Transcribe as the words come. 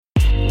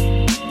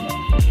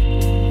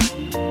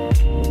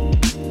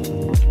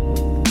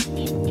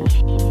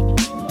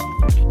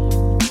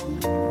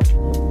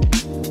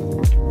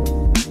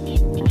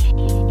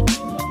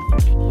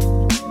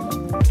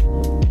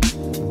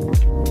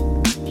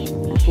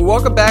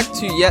Welcome back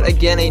to yet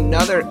again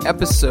another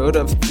episode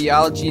of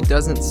Theology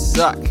Doesn't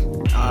Suck.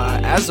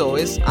 As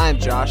always, I'm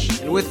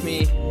Josh, and with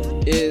me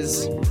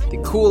is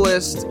the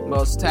coolest,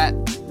 most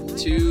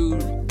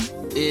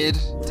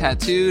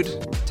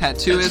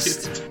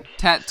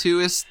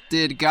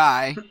tattooisted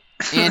guy,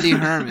 Andy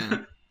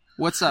Herman.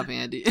 What's up,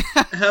 Andy?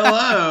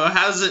 Hello,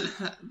 how's it?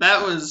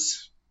 That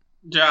was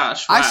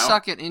Josh. Wow. I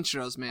suck at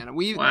intros, man.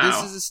 Wow.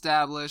 This is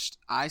established.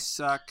 I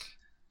suck.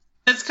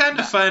 It's kind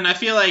of fun. I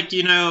feel like,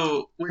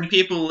 when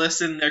people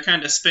listen, they're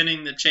kind of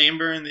spinning the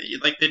chamber and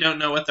they don't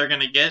know what they're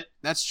going to get.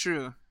 That's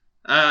true.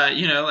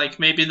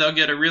 Maybe they'll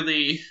get a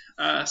really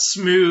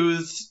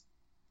smooth,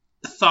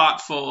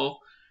 thoughtful,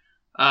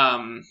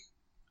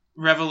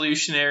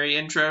 revolutionary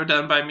intro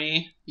done by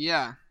me.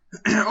 Yeah.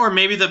 Or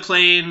maybe the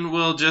plane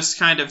will just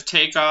kind of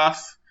take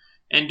off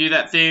and do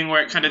that thing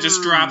where it kind of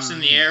just drops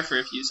in the air for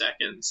a few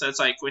seconds. That's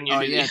like when you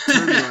do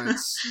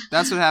turbulence.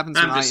 That's what happens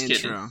when I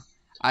intro. Kidding.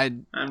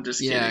 I'm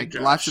just kidding,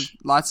 Josh.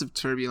 lots of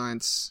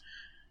turbulence.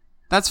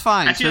 That's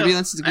fine.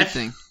 Turbulence is a good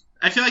thing.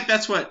 I feel like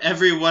that's what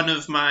every one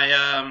of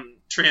my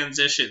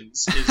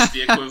transitions is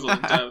the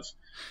equivalent of.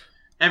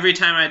 Every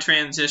time I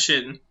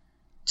transition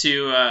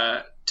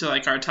to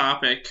like our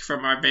topic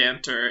from our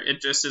banter,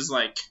 it just is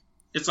like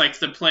it's like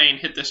the plane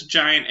hit this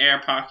giant air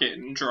pocket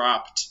and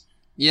dropped.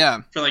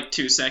 Yeah. For like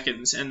 2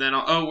 seconds, and then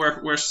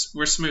we're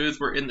smooth.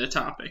 We're in the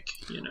topic.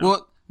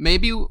 Well.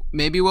 Maybe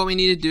what we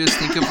need to do is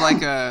think of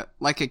like a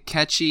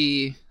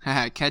catchy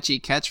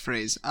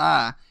catchphrase.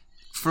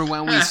 For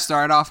when we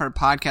start off our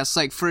podcast.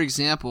 Like, for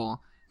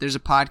example, there's a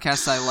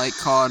podcast I like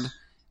called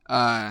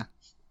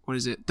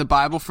The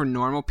Bible for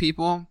Normal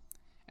People.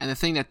 And the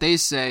thing that they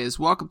say is,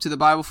 "Welcome to the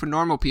Bible for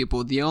Normal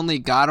People, the only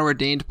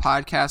God-ordained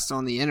podcast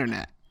on the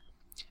internet."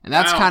 And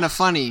that's kind of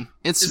funny.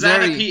 Is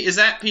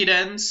that Pete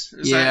Enns?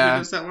 Who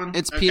does that one?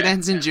 It's Pete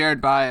Enns and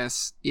Jared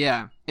Bias.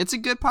 Yeah. It's a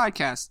good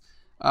podcast.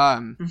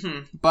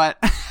 But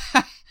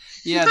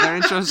yeah, their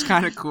intro is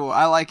kind of cool.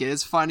 I like it.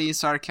 It's funny,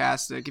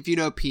 sarcastic. If you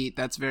know Pete,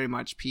 that's very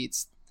much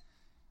Pete's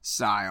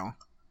style.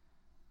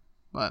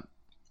 But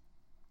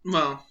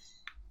well,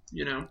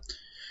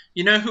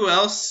 who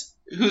else?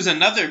 Who's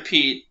another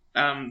Pete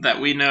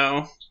that we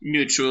know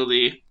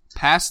mutually?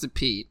 Pastor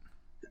Pete,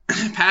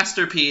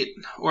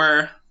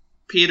 or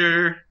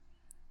Peter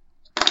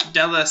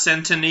Della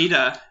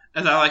Santanita,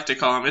 as I like to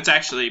call him. It's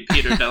actually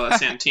Peter Della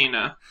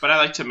Santina, but I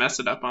like to mess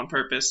it up on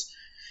purpose.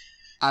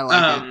 I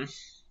like it.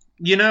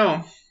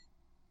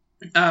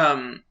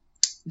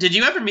 Did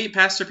you ever meet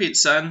Pastor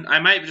Pete's son? I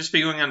might just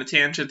be going on a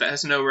tangent that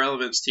has no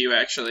relevance to you,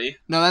 actually.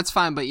 No, that's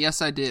fine, but yes,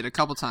 I did, a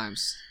couple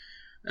times.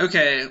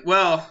 Okay,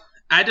 well,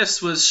 I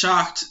just was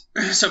shocked.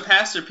 So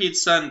Pastor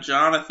Pete's son,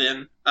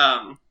 Jonathan,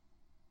 I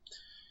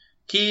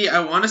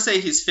want to say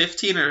he's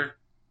 15 or...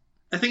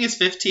 I think he's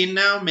 15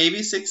 now,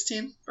 maybe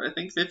 16, but I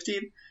think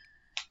 15.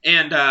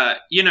 And,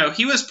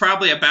 he was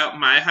probably about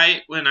my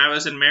height when I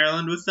was in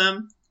Maryland with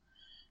them.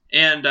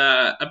 And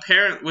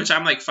which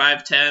I'm like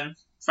 5'10",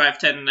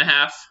 5'10 and a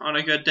half on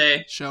a good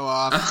day. Show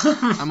off.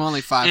 I'm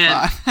only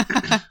 5'5".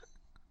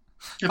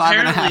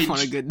 5.5 on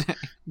a good day.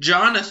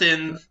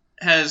 Jonathan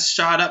has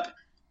shot up.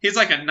 He's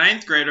like a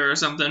 9th grader or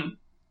something.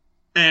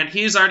 And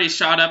he's already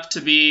shot up to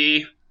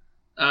be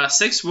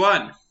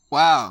 6'1".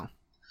 Wow.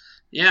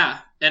 Yeah.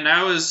 And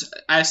I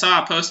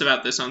saw a post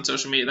about this on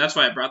social media. That's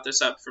why I brought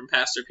this up from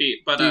Pastor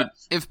Pete. But dude,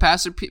 if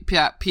Pastor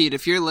Pete,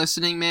 if you're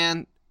listening,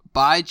 man,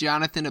 buy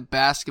Jonathan a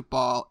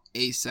basketball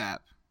ASAP.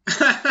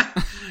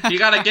 You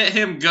gotta get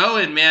him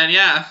going, man.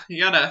 Yeah,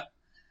 you gotta.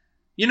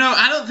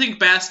 I don't think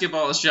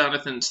basketball is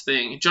Jonathan's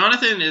thing.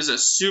 Jonathan is a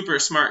super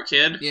smart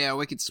kid. Yeah,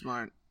 wicked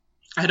smart.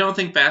 I don't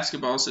think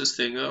basketball is his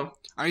thing, though.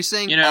 Are you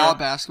saying all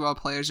basketball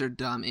players are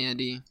dumb,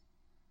 Andy?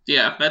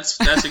 Yeah,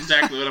 that's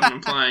exactly what I'm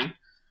implying.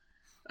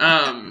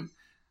 I'm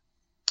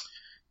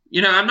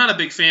not a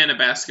big fan of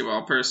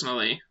basketball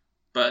personally,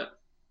 but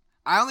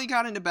I only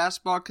got into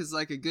basketball because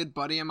like a good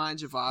buddy of mine,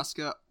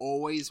 Javoska,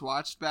 always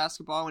watched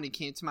basketball when he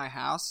came to my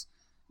house.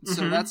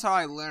 So that's how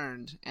I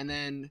learned. And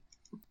then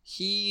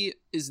he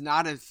is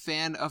not a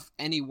fan of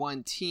any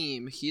one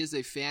team. He is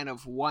a fan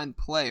of one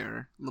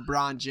player,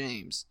 LeBron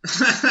James.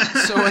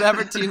 So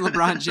whatever team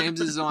LeBron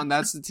James is on,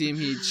 that's the team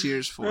he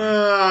cheers for.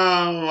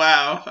 Oh,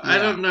 wow. Yeah. I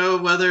don't know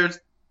whether...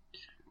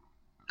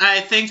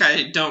 I think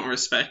I don't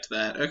respect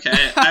that.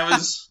 Okay,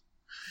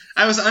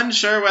 I was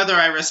unsure whether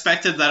I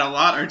respected that a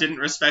lot or didn't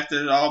respect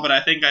it at all, but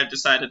I think I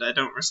decided I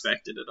don't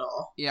respect it at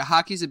all. Yeah,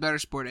 hockey's a better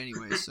sport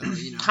anyway, so,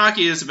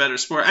 Hockey is a better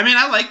sport. I mean,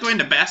 I like going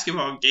to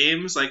basketball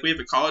games. Like, we have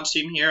a college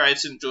team here.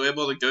 It's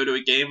enjoyable to go to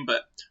a game,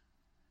 but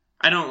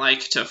I don't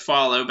like to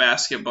follow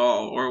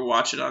basketball or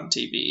watch it on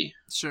TV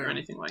or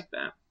anything like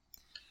that.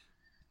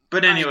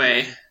 But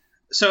anyway,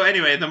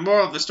 the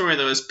moral of the story,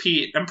 though, is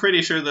Pete, I'm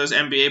pretty sure those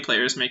NBA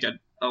players make a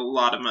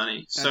lot of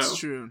money. That's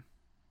true.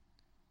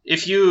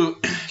 If you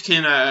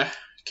can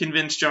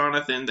convince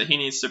Jonathan that he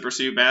needs to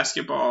pursue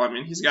basketball, I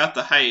mean, he's got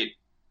the height.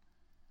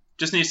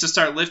 Just needs to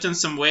start lifting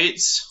some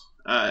weights,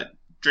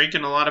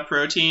 drinking a lot of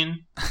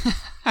protein,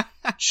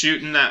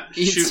 shooting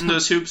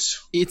those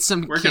hoops. Eat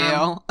some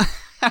kale.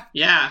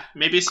 Yeah,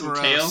 maybe some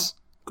kale.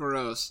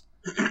 Gross.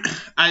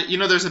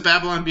 There's a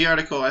Babylon Bee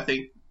article, I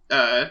think,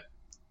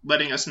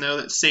 letting us know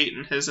that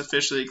Satan has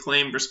officially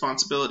claimed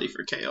responsibility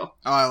for Kale.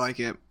 Oh, I like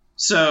it.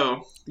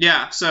 So,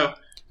 yeah,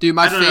 dude,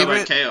 I don't know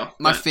about Kale.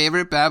 My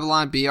favorite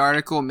Babylon Bee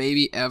article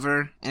maybe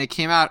ever, and it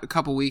came out a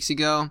couple weeks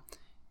ago,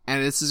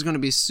 and this is going to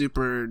be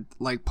super,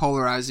 like,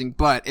 polarizing,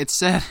 but it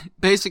said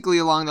basically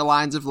along the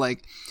lines of,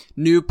 like,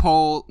 new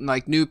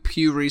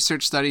Pew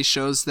Research study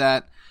shows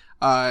that,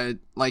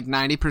 like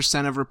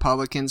 90% of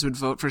Republicans would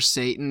vote for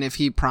Satan if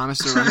he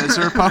promised to run as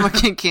a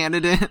Republican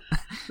candidate.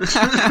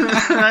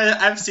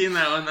 I've seen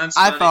that one. That's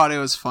funny. I thought it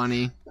was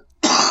funny.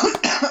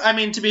 I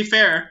mean, to be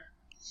fair,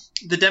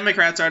 the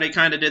Democrats already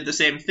kind of did the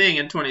same thing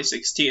in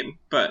 2016,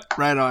 but...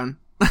 Right on.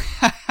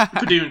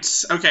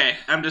 Okay,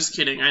 I'm just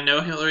kidding. I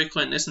know Hillary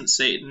Clinton isn't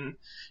Satan.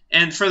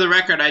 And for the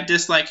record, I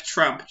dislike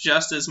Trump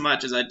just as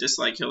much as I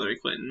dislike Hillary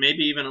Clinton.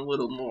 Maybe even a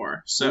little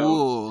more. So...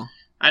 Ooh.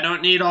 I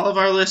don't need all of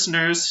our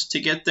listeners to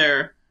get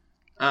their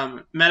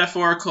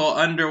metaphorical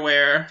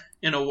underwear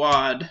in a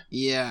wad.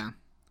 Yeah.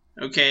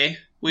 Okay?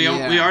 We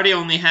already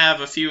only have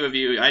a few of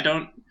you. I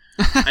don't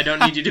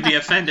need you to be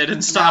offended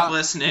and stop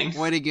listening.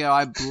 Way to go.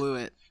 I blew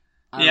it.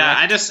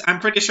 I'm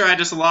pretty sure I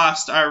just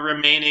lost our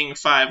remaining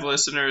 5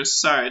 listeners.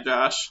 Sorry,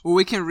 Josh. Well,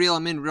 we can reel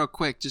them in real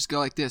quick. Just go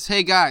like this.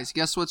 Hey, guys,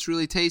 guess what's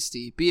really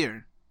tasty?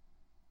 Beer.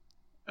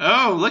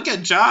 Oh, look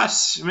at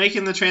Josh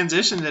making the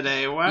transition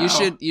today. Wow.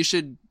 You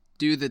should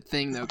do the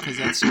thing though, because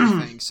that's your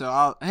thing.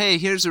 So hey,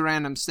 here's a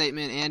random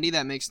statement, Andy,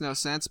 that makes no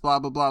sense. Blah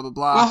blah blah blah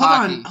blah. Well,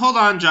 hold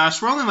on, Josh.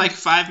 We're only like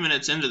 5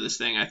 minutes into this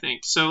thing, I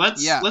think. So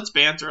let's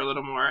banter a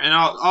little more, and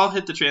I'll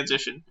hit the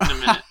transition in a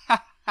minute.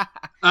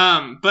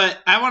 But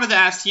I wanted to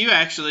ask you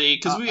actually,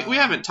 because we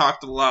haven't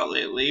talked a lot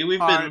lately.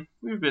 We've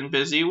been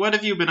busy. What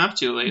have you been up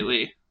to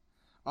lately?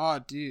 Oh,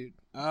 dude.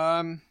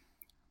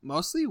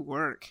 Mostly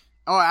work.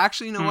 Oh,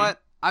 actually, you know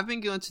what? I've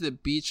been going to the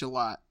beach a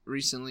lot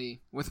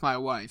recently with my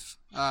wife.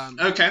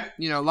 Okay.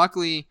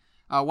 Luckily,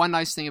 one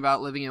nice thing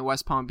about living in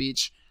West Palm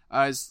Beach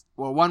is,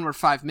 well, one, we're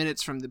 5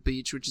 minutes from the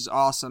beach, which is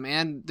awesome.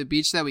 And the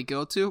beach that we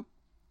go to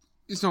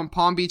is on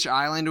Palm Beach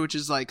Island, which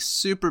is like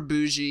super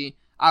bougie.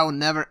 I will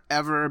never,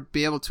 ever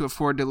be able to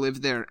afford to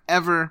live there,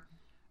 ever.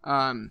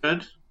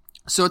 Good.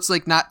 So it's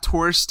like not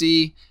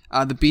touristy.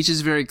 The beach is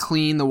very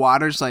clean. The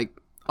water's like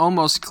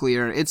almost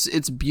clear.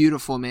 It's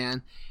beautiful,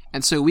 man.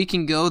 And so we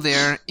can go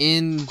there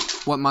in,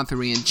 what month are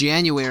we in?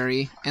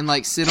 January, and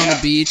like sit on the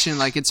beach, and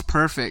like it's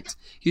perfect.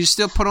 You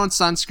still put on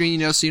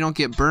sunscreen, so you don't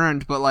get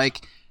burned, but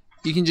like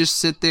you can just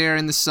sit there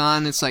in the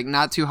sun. It's like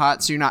not too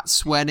hot, so you're not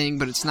sweating,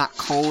 but it's not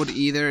cold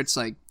either. It's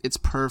like, it's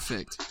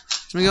perfect.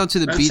 So we go to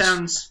the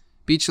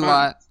beach a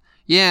lot.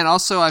 Yeah, and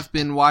also I've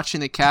been watching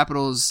the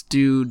Capitals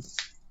play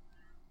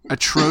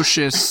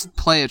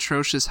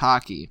atrocious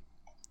hockey.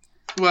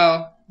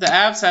 Well, the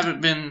Avs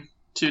haven't been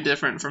too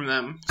different from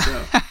them,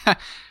 so...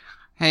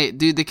 Hey,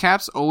 dude, the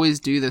Caps always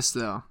do this,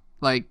 though.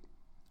 Like,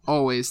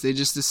 always. They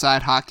just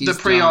decide hockey's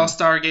the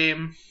pre-All-Star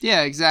game.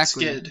 Yeah,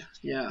 exactly. Skid,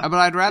 yeah. But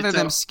I'd rather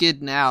them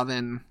skid now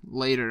than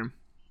later.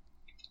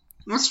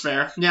 That's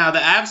fair. Yeah, the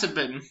Avs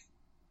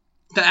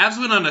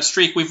went on a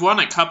streak. We've won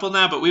a couple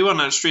now, but we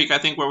went on a streak, I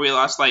think, where we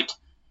lost, like,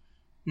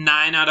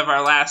 9 out of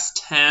our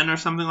last 10 or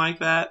something like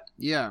that.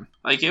 Yeah.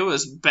 Like, it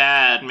was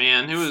bad,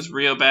 man. It was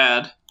real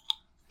bad.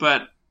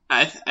 But...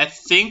 I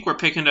think we're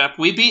picking it up.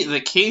 We beat the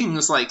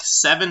Kings like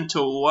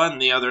 7-1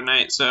 the other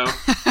night, so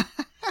that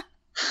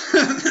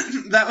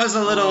was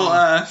a little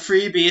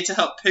freebie to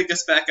help pick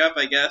us back up,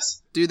 I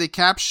guess. Dude, the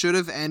Caps should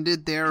have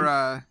ended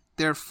their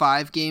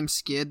 5-game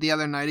skid the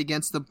other night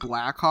against the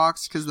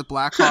Blackhawks, because the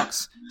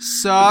Blackhawks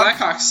suck. The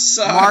Blackhawks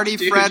suck, Marty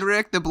dude.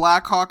 Frederick, the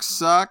Blackhawks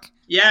suck.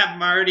 Yeah,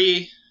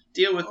 Marty,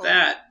 deal with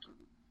that.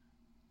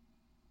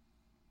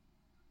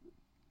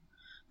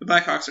 The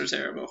Blackhawks are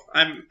terrible.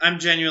 I'm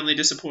genuinely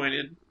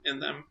disappointed in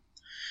them.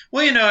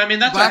 Well, I mean,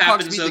 that's what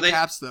happens. Beat the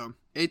Caps, though.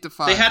 8-5.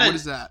 What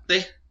is that?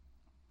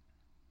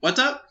 What's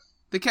up?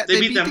 They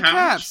beat the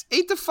Caps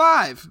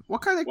 8-5.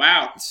 What kind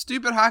of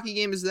stupid hockey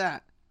game is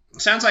that?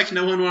 Sounds like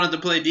no one wanted to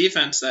play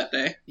defense that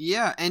day.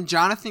 Yeah, and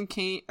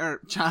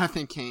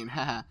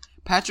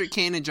Patrick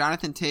Kane and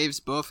Jonathan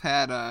Toews both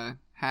had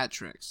hat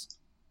tricks.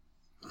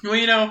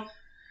 Well,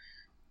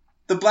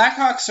 the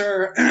Blackhawks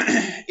are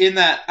in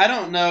that. I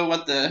don't know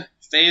what the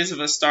phase of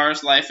a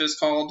star's life is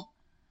called,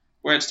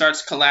 where it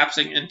starts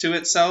collapsing into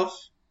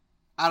itself.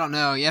 I don't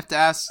know. You have to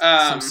ask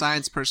some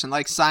science person,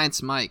 like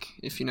Science Mike,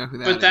 if you know who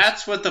that is. But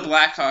that's what the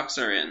Blackhawks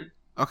are in.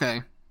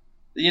 Okay.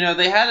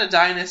 They had a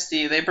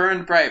dynasty. They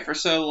burned bright for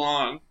so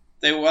long.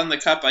 They won the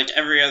cup like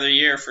every other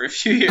year for a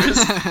few years.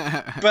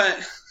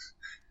 but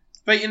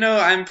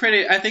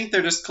I think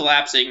they're just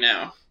collapsing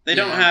now. They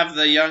don't have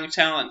the young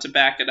talent to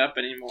back it up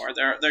anymore.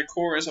 Their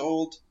core is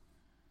old.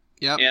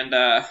 Yep.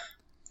 And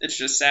it's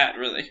just sad,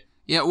 really.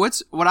 Yeah,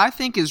 what I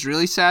think is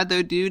really sad,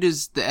 though, dude,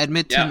 is the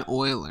Edmonton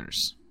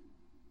Oilers.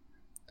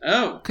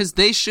 Oh. Because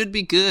they should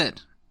be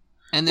good.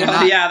 And they're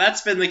not. Yeah,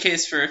 that's been the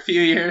case for a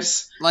few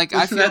years. Like,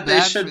 I feel bad they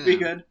should for be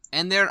them. good.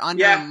 And they're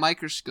under a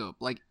microscope.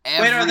 Like,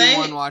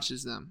 everyone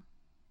watches them.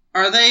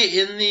 Are they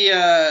in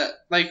the,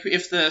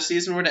 if the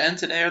season were to end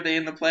today, are they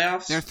in the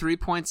playoffs? They're 3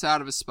 points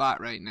out of a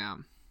spot right now.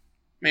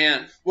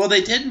 Man. Well,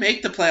 they did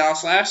make the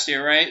playoffs last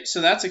year, right?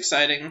 So that's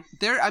exciting.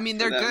 They're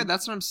good.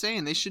 That's what I'm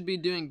saying. They should be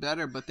doing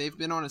better, but they've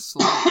been on a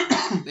slump.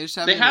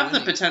 They have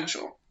the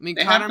potential. I mean,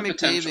 Connor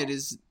McDavid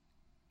is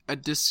a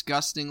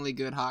disgustingly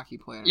good hockey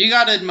player. You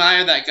gotta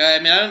admire that guy. I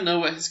mean, I don't know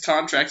what his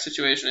contract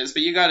situation is,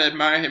 but you gotta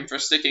admire him for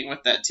sticking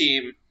with that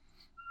team.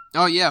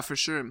 Oh, yeah, for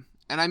sure.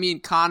 And I mean,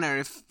 Connor,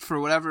 if for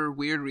whatever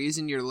weird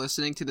reason you're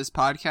listening to this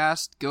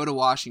podcast, go to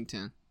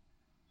Washington.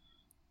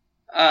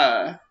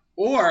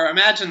 Or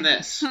imagine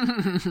this.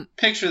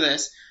 Picture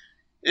this.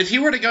 If he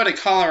were to go to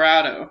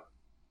Colorado,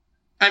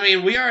 I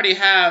mean, we already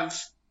have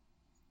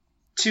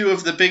two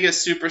of the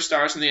biggest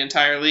superstars in the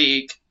entire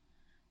league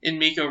in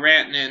Mikko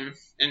Rantanen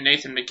and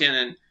Nathan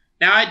MacKinnon.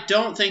 Now, I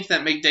don't think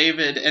that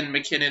McDavid and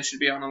McKinnon should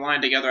be on the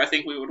line together. I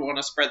think we would want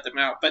to spread them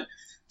out. But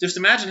just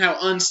imagine how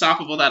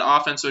unstoppable that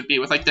offense would be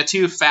with the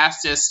two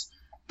fastest,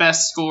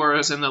 best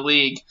scorers in the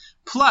league.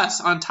 Plus,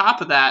 on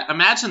top of that,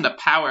 imagine the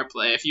power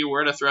play if you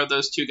were to throw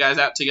those two guys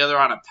out together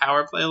on a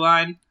power play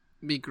line.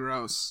 It'd be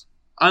gross.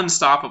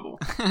 Unstoppable,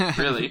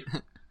 really.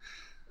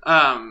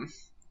 But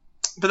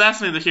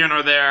that's neither here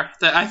nor there.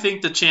 I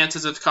think the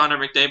chances of Connor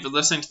McDavid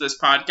listening to this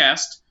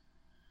podcast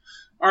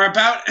are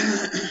about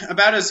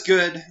as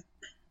good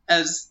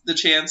as the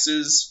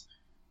chances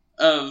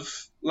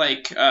of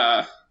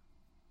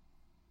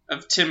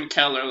Tim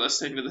Keller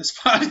listening to this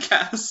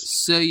podcast.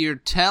 So you're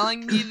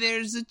telling me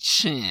there's a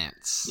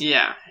chance?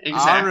 Yeah,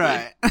 exactly.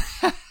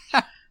 All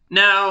right.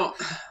 Now,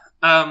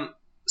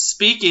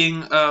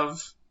 speaking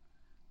of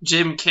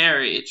Jim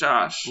Carrey,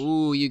 Josh.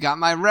 Ooh, you got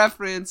my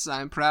reference.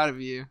 I'm proud of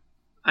you.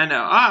 I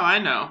know. Oh, I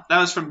know. That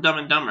was from Dumb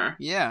and Dumber.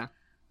 Yeah.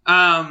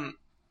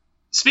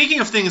 Speaking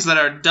of things that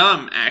are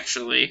dumb,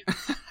 actually,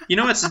 you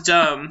know what's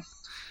dumb?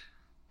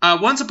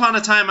 Once upon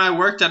a time, I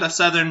worked at a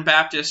Southern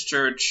Baptist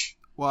church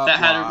that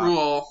had a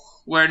rule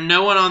where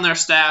no one on their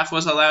staff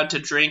was allowed to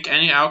drink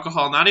any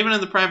alcohol, not even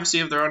in the privacy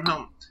of their own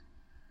home.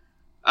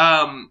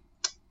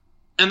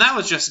 And that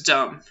was just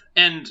dumb.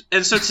 And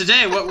so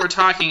today, what we're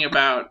talking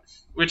about,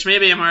 which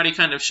maybe I'm already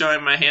kind of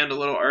showing my hand a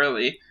little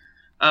early,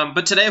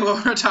 but today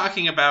what we're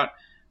talking about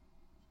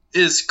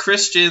is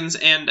Christians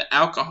and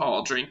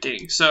alcohol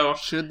drinking. So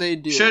should they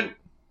do it?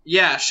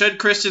 Yeah, should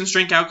Christians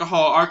drink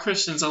alcohol? Are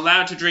Christians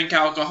allowed to drink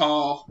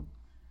alcohol?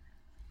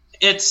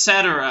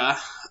 Etc.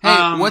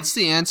 Hey, what's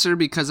the answer?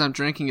 Because I'm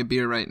drinking a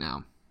beer right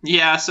now.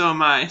 Yeah, so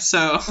am I.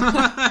 So,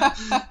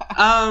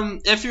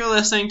 if you're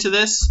listening to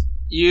this,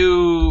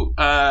 you've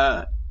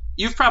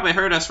probably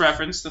heard us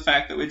reference the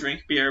fact that we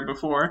drink beer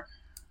before.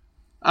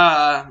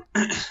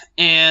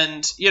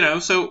 And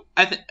so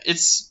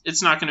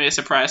it's not going to be a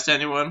surprise to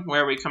anyone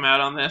where we come out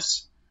on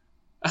this.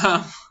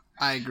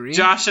 I agree.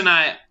 Josh and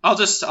I'll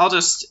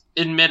just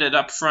admit it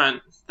up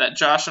front that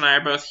Josh and I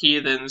are both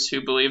heathens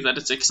who believe that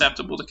it's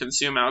acceptable to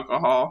consume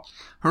alcohol.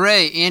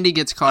 Hooray! Andy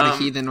gets called a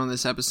heathen on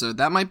this episode.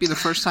 That might be the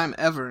first time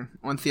ever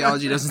when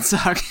theology doesn't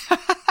suck.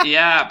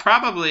 Yeah,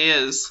 probably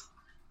is.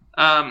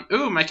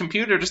 My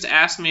computer just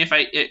asked me if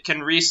it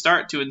can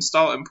restart to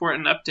install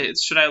important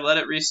updates. Should I let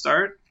it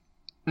restart?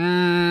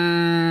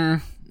 Nah.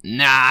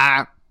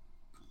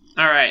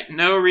 Alright,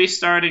 no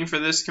restarting for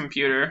this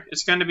computer.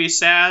 It's going to be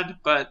sad,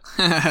 but,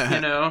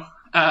 it'll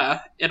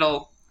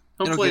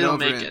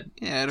make it.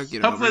 Yeah, it'll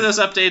get Hopefully over those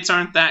updates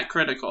aren't that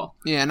critical.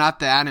 Yeah,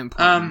 not that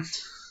important.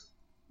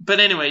 But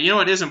anyway, you know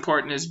what is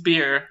important is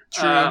beer.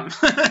 True.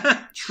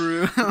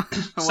 True.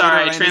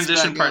 Sorry,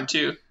 transition part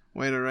 2.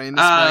 Way to rein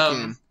this back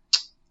in.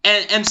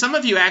 And some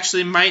of you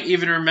actually might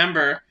even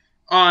remember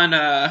on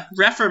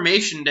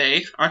Reformation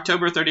Day,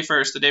 October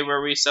 31st, the day where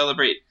we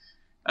celebrate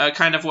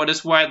kind of what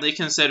is widely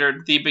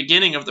considered the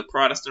beginning of the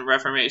Protestant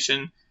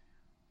Reformation,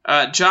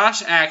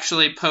 Josh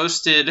actually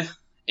posted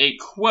a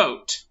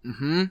quote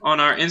on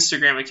our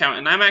Instagram account,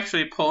 and I'm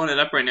actually pulling it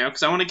up right now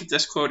because I want to get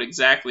this quote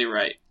exactly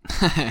right.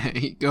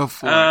 Go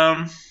for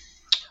it.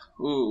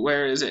 Ooh,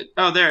 where is it?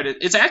 Oh, there it is.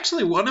 It's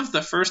actually one of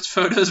the first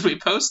photos we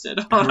posted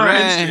on our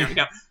Instagram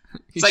account.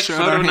 It's like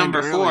photo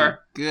number 4.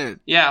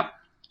 Good. Yeah.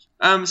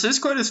 So this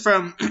quote is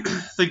from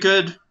the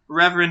good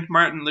Reverend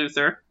Martin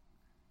Luther,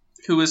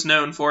 who was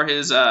known for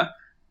his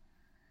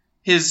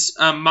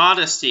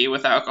modesty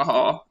with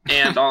alcohol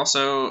and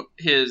also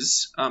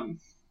his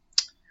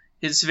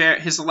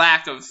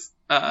lack of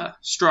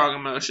strong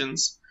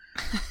emotions.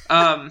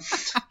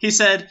 He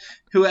said,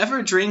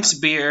 "Whoever drinks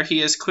beer,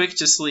 he is quick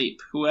to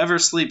sleep. Whoever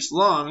sleeps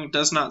long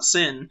does not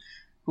sin.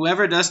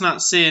 Whoever does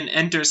not sin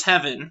enters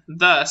heaven.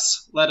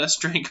 Thus, let us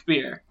drink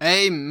beer."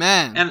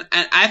 Amen. And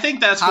I think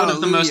that's Hallelujah. one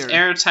of the most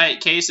airtight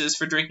cases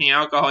for drinking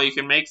alcohol you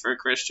can make for a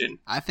Christian.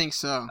 I think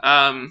so.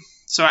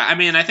 So I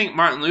mean, I think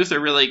Martin Luther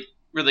really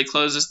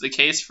closes the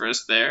case for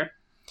us there.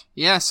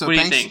 Yeah. So what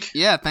thanks, do you think?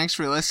 Yeah. Thanks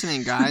for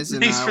listening, guys.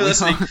 And, Thanks for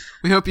listening.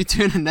 We hope you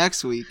tune in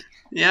next week.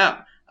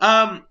 Yeah.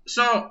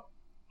 So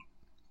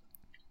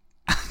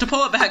to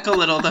pull it back a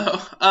little, though,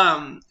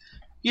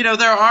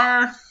 there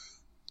are.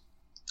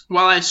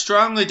 While I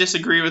strongly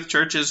disagree with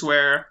churches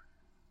where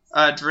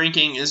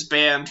drinking is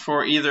banned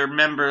for either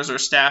members or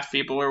staff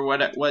people or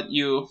what have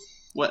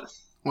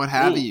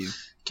you.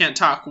 Can't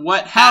talk.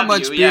 What How have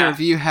much you? beer Yeah. have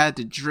you had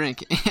to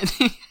drink,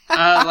 Andy?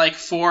 Like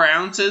 4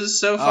 ounces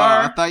so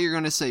far. I thought you were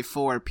going to say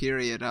 4,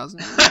 period. I was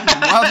like,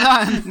 well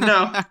done.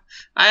 No,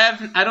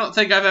 I don't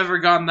think I've ever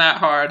gone that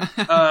hard.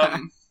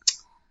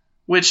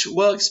 Which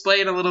we'll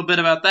explain a little bit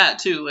about that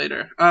too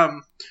later.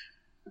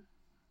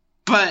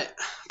 But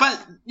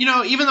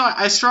even though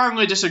I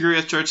strongly disagree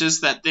with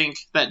churches that think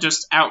that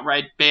just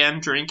outright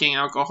ban drinking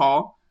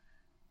alcohol,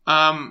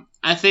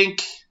 I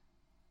think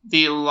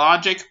the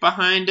logic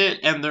behind it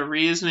and the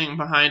reasoning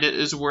behind it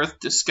is worth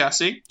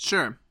discussing.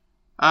 Sure.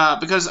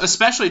 Because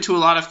especially to a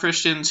lot of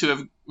Christians who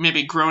have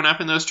maybe grown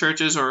up in those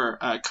churches or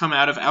come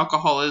out of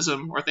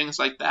alcoholism or things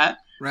like that.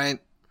 Right.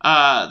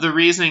 The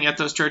reasoning that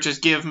those churches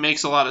give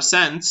makes a lot of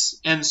sense.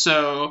 And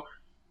so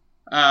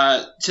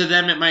to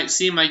them it might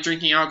seem like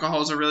drinking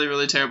alcohol is a really,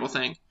 really terrible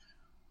thing.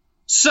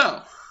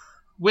 So,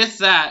 with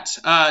that,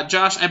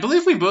 Josh, I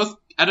believe we both,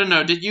 I don't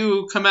know, did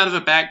you come out of a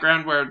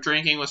background where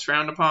drinking was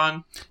frowned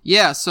upon?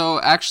 Yeah,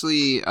 so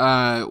actually,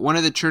 one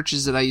of the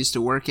churches that I used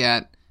to work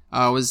at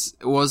was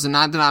a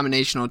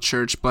non-denominational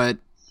church, but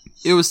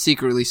it was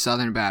secretly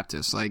Southern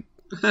Baptist, like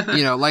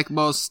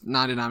most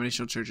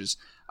non-denominational churches.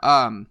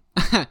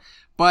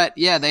 But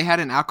yeah, they had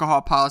an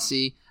alcohol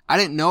policy. I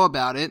didn't know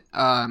about it,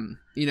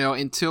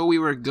 until we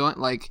were going,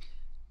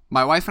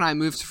 my wife and I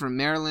moved from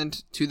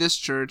Maryland to this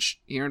church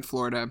here in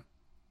Florida,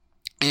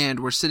 and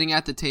we're sitting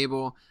at the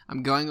table.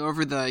 I'm going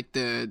over the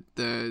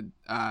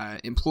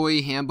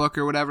employee handbook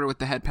or whatever with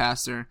the head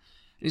pastor. And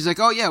he's like,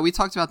 "Oh yeah, we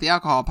talked about the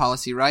alcohol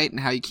policy, right? And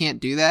how you can't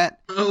do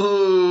that."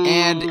 Ooh.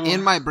 And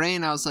in my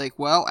brain, I was like,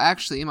 "Well,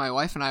 actually, my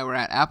wife and I were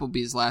at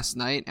Applebee's last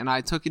night, and I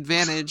took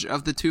advantage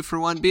of the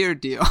 2-for-1 beer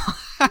deal."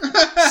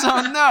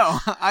 So no,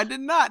 I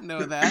did not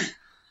know that.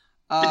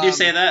 Did you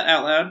say that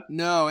out loud?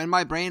 No, in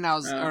my brain I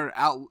was,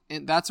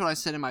 that's what I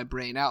said in my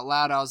brain. Out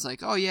loud I was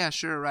like, "Oh yeah,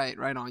 sure,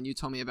 right on. You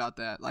told me about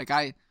that."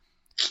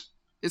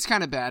 It's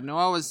kind of bad.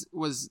 Noah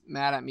was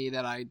mad at me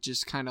that I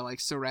just kind of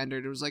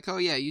surrendered. It was like, "Oh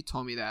yeah, you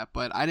told me that,"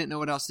 but I didn't know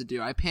what else to do.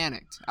 I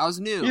panicked. I was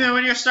new.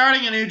 When you're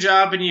starting a new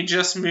job and you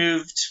just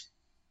moved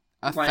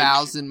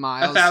 1,000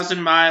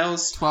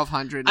 miles,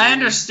 1,200. I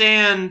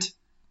understand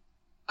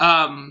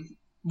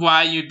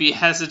why you'd be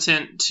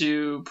hesitant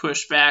to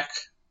push back.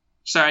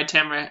 Sorry,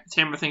 Tamara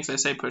thinks I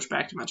say push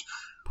back too much.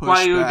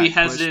 Why you would be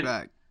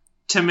hesitant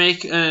to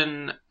make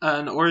an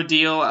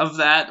ordeal of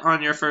that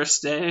on your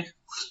first day.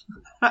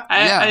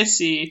 I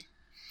see.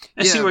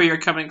 I see where you're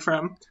coming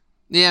from.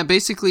 Yeah,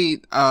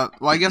 basically,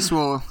 I guess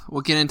we'll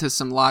get into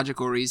some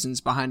logical reasons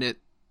behind it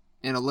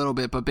in a little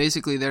bit, but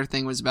basically their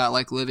thing was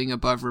about living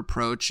above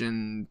reproach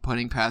and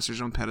putting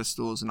pastors on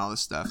pedestals and all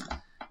this stuff.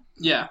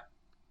 Yeah.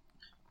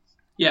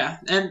 Yeah,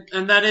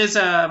 and that is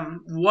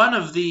one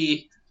of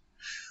the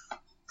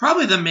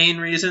probably the main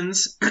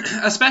reasons,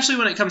 especially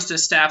when it comes to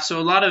staff. So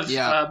a lot of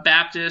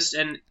Baptist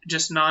and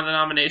just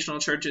non-denominational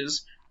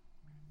churches,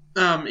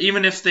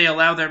 even if they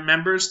allow their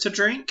members to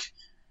drink,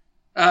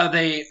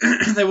 they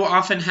will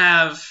often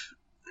have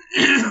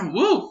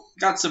woo,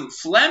 got some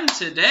phlegm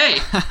today.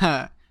 You've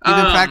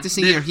been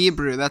practicing your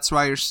Hebrew, that's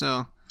why you're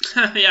so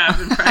yeah, I've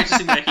been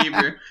practicing my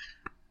Hebrew.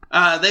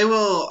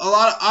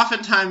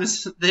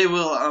 Oftentimes they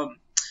will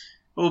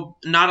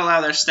not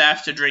allow their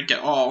staff to drink at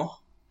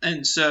all.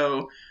 And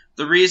so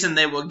the reason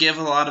they will give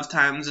a lot of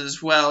times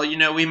is, well,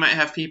 we might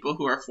have people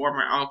who are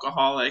former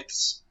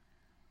alcoholics,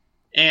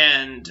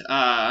 and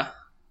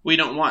we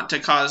don't want to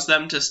cause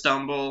them to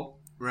stumble.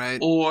 Right.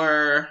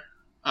 Or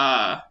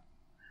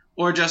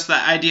just the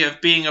idea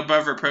of being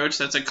above reproach.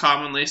 That's a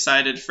commonly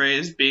cited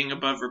phrase, being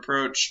above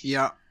reproach.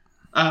 Yeah.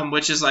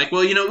 Which is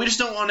we just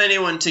don't want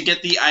anyone to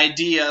get the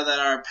idea that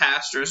our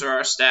pastors or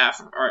our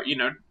staff are,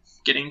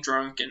 getting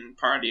drunk and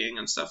partying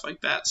and stuff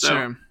like that. So,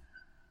 sure.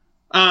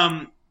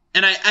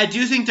 And I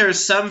do think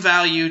there's some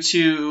value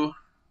to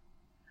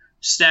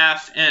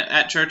staff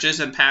at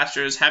churches and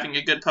pastors having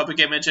a good public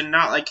image and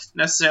not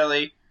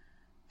necessarily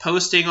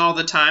posting all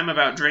the time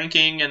about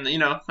drinking and, you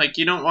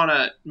don't want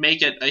to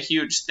make it a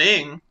huge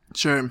thing.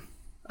 Sure.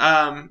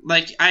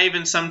 I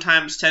even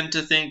sometimes tend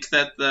to think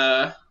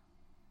that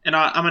and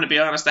I'm going to be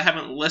honest, I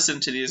haven't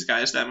listened to these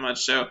guys that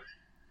much, so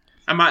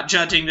I'm not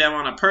judging them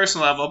on a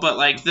personal level,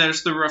 but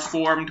there's the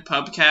Reformed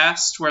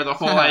Pubcast where the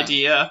whole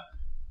idea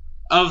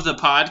of the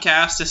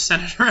podcast is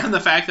centered around the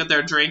fact that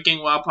they're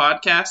drinking while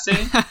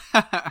podcasting.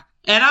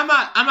 And I'm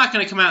not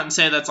going to come out and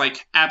say that's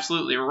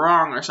absolutely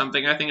wrong or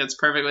something. I think it's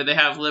perfectly, they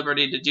have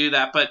liberty to do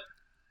that, but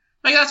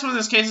that's one of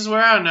those cases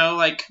where I don't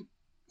know,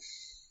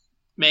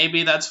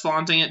 maybe that's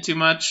flaunting it too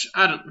much.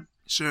 I don't.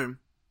 Sure.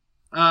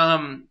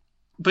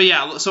 But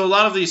yeah, so a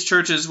lot of these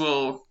churches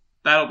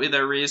that'll be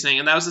their reasoning.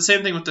 And that was the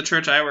same thing with the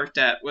church I worked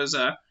at, was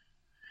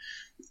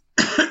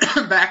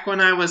back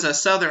when I was a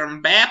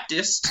Southern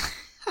Baptist,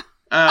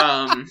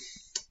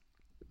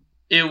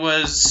 it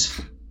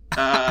was,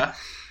 no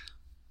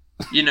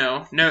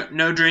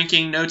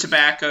drinking, no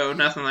tobacco,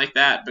 nothing like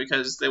that,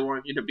 because they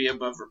want you to be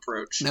above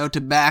reproach. No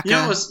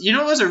tobacco. You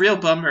know what was a real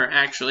bummer,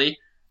 actually,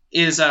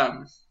 is,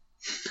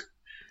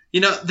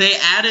 They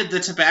added the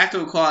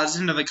tobacco clause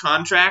into the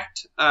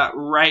contract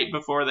right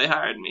before they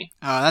hired me.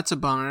 Oh, that's a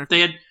bummer.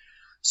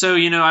 So,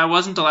 I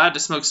wasn't allowed to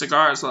smoke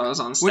cigars while I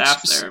was on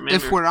staff there.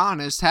 If we're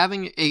honest,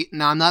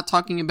 now I'm not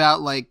talking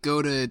about, like,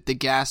 go to the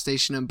gas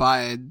station and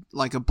buy,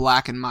 a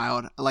Black and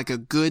Mild, like a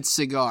good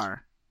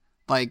cigar.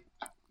 Like,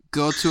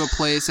 go to a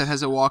place that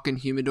has a walk-in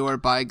humidor,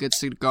 buy a good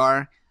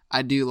cigar.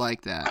 I do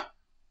like that.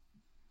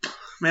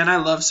 Man, I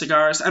love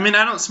cigars. I mean,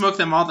 I don't smoke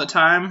them all the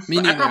time. Me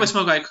neither. I probably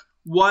smoke, like,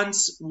 one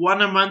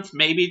a month,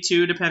 maybe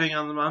two, depending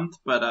on the month.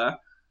 But,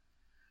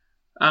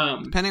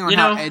 depending on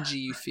how edgy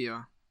you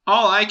feel.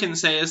 All I can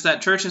say is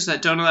that churches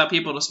that don't allow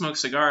people to smoke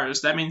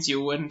cigars, that means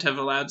you wouldn't have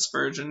allowed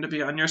Spurgeon to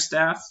be on your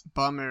staff.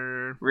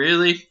 Bummer.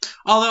 Really?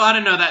 Although, I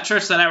don't know, that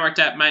church that I worked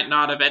at might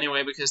not have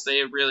anyway because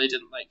they really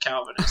didn't like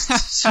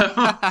Calvinists.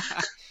 So,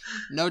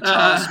 no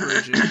Charles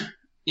Spurgeon.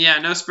 Yeah,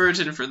 no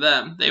Spurgeon for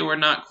them. They were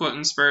not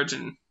quoting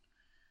Spurgeon.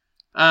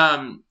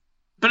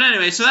 But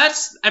anyway, so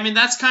that's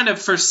kind of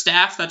for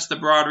staff, that's the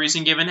broad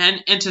reason given.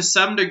 And to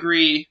some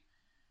degree,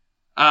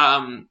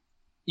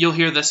 you'll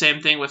hear the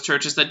same thing with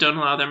churches that don't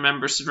allow their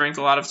members to drink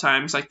a lot of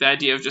times, like the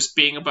idea of just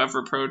being above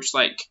reproach,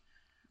 like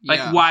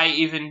why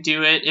even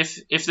do it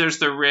if there's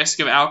the risk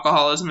of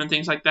alcoholism and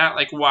things like that?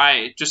 Like,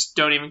 why just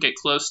don't even get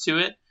close to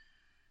it?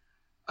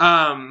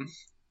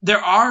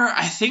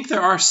 I think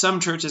there are some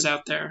churches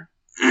out there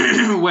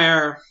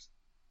where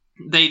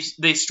they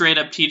straight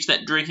up teach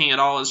that drinking at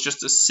all is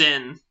just a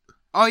sin.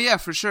 Oh, yeah,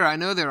 for sure. I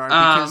know there are,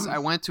 because I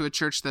went to a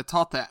church that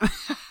taught that.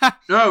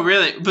 Oh,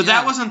 really? But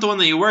that wasn't the one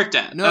that you worked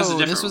at. No,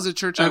 this was a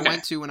church I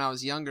went to when I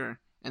was younger.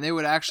 And they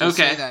would actually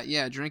say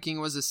that,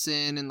 drinking was a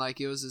sin, and, like,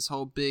 it was this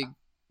whole big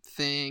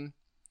thing.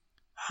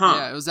 Huh.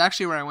 Yeah, it was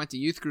actually where I went to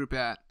youth group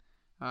at.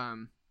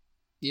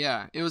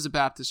 It was a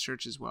Baptist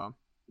church as well.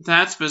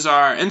 That's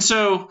bizarre. And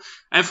so,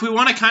 if we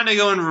want to kind of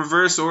go in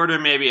reverse order,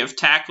 maybe, of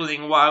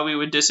tackling why we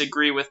would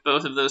disagree with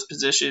both of those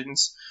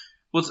positions,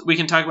 we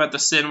can talk about the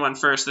sin one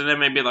first, and then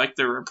maybe, like,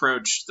 the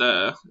reproach,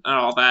 and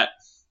all that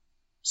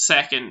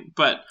second.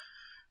 But,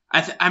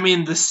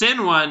 the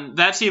sin one,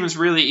 that seems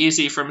really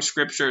easy from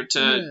Scripture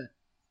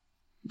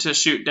to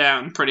shoot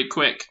down pretty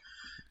quick.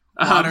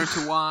 Water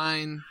to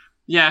wine.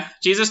 Yeah,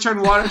 Jesus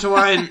turned water to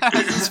wine.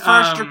 His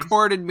first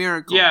recorded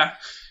miracle. Yeah.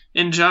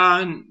 In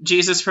John,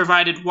 Jesus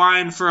provided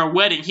wine for a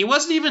wedding. He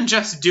wasn't even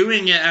just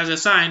doing it as a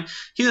sign.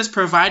 He was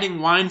providing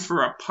wine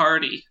for a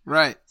party.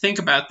 Right. Think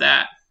about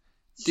that.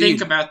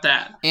 Think about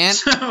that. And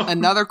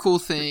another cool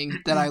thing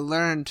that I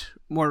learned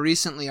more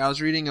recently, I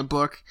was reading a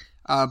book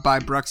by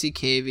Bruxy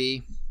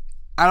Cavey.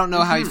 I don't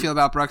know how you feel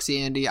about Bruxy,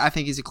 Andy. I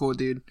think he's a cool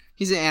dude.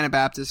 He's an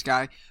Anabaptist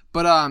guy.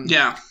 But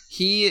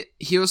he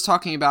was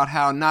talking about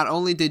how not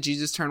only did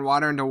Jesus turn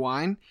water into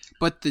wine,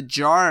 but the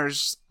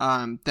jars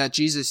that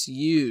Jesus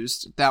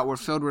used that were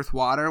filled with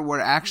water were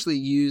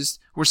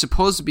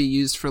supposed to be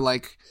used for,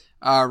 like,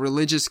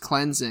 religious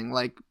cleansing,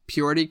 like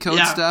purity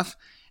code stuff.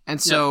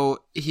 And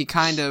so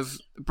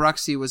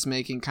Bruxy was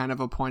making kind of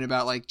a point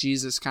about, like,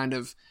 Jesus kind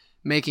of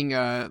making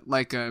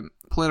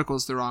political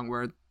is the wrong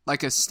word,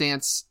 like a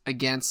stance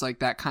against, like,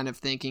 that kind of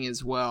thinking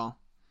as well.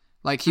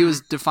 Like, he was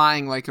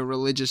defying, like, a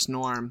religious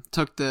norm,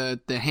 took the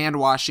hand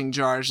washing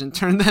jars and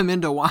turned them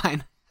into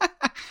wine.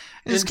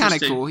 It's kind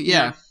of cool.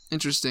 Yeah.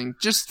 Interesting.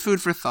 Just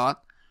food for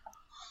thought.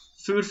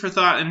 Food for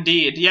thought,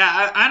 indeed.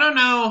 Yeah, I don't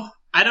know.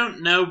 I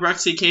don't know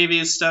Bruxy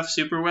Cavey's stuff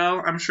super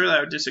well. I'm sure that I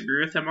would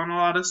disagree with him on a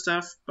lot of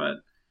stuff, but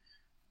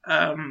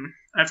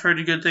I've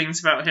heard good things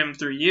about him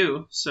through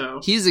you.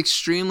 So he's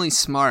extremely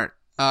smart.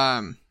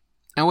 And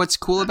what's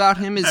cool about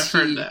him is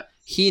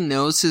he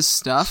knows his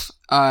stuff.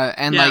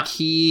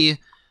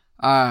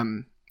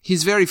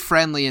 He's very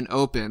friendly and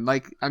open.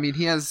 Like,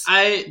 he has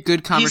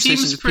good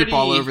conversations with people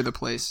all over the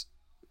place.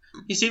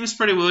 He seems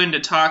pretty willing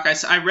to talk.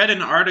 I read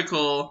an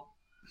article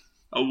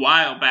a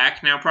while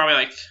back now, probably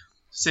like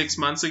 6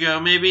 months ago,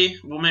 maybe.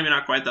 Well, maybe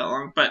not quite that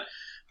long, but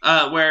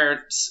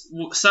where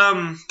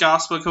some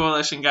Gospel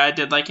Coalition guy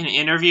did, like, an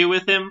interview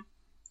with him.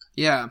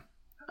 Yeah.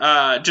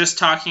 Just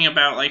talking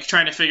about, like,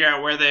 trying to figure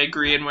out where they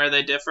agree and where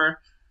they differ.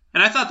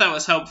 And I thought that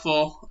was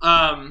helpful.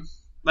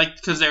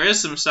 Because there is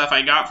some stuff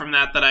I got from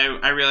that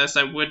I realized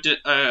I would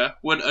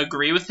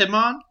agree with him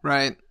on.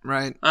 Right.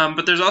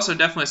 But there's also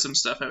definitely some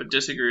stuff I would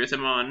disagree with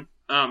him on.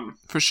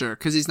 For sure,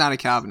 because he's not a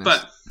Calvinist.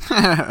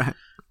 But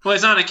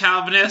he's not a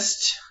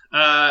Calvinist.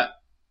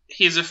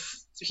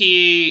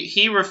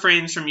 He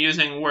refrains from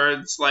using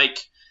words like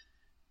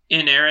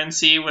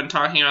inerrancy when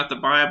talking about the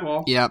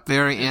Bible. Yeah,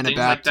 very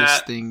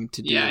Anabaptist thing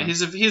to do. Yeah,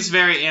 he's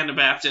very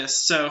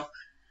Anabaptist. So,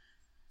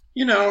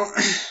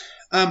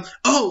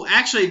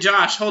 actually,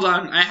 Josh, hold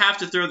on. I have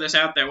to throw this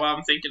out there while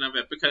I'm thinking of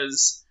it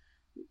because,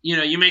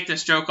 you make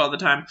this joke all the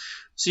time.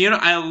 So,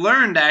 I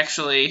learned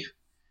actually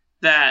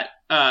that,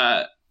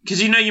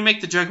 because, you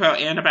make the joke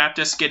about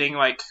Anabaptists getting,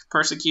 like,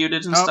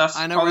 persecuted and stuff.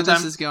 I know where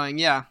this is going,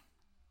 yeah.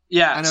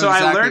 Yeah, so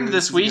I learned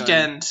this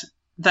weekend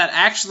that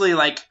actually,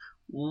 like,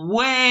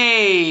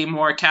 way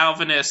more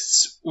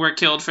Calvinists were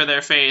killed for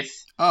their faith.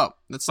 Oh,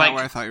 that's not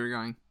where I thought you were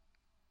going.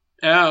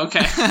 Oh,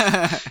 okay.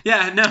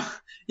 Yeah, no.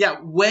 Yeah,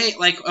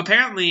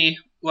 apparently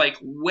like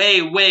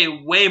way, way,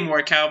 way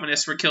more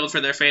Calvinists were killed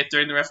for their faith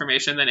during the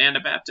Reformation than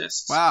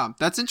Anabaptists. Wow,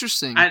 that's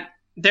interesting.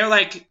 They're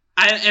like,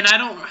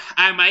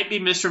 I might be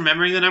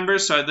misremembering the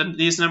numbers, so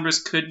these numbers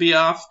could be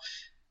off.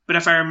 But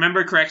if I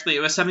remember correctly,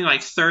 it was something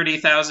like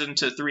 30,000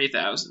 to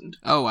 3,000.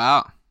 Oh,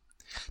 wow.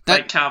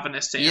 Like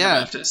Calvinists to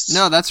Anabaptists.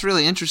 No, that's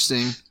really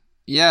interesting.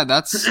 Yeah,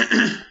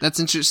 that's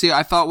interesting.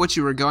 I thought what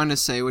you were going to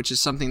say, which is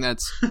something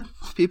that's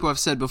people have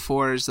said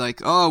before, is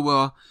like, oh,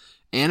 well,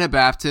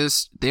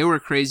 Anabaptists, they were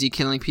crazy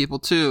killing people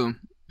too.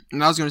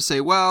 And I was going to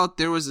say, well,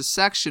 there was a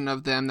section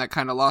of them that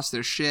kind of lost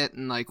their shit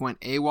and like went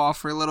AWOL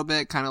for a little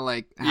bit, kind of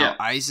like how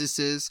ISIS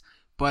is.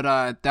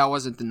 But that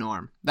wasn't the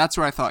norm. That's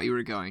where I thought you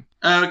were going.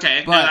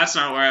 Okay, but no, that's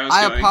not where I was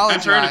going.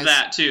 Apologize. I've heard of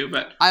that too,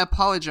 but I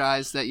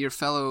apologize that your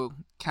fellow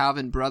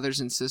Calvin brothers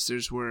and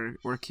sisters were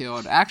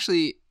killed.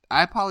 Actually,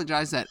 I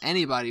apologize that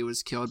anybody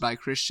was killed by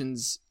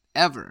Christians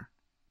ever.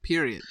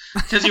 Period.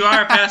 Because you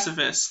are a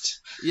pacifist.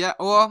 Yeah,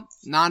 well,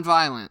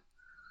 nonviolent.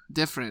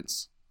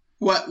 Difference.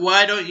 What?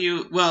 Why don't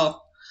you?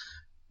 Well,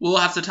 we'll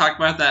have to talk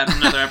about that in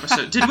another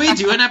episode. Did we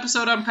do an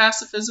episode on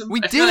pacifism? We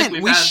didn't.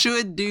 Like we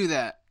should do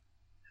that.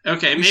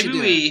 Okay, maybe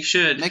we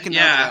should. Make a note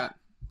of that.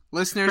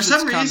 Listeners, for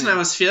some reason, I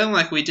was feeling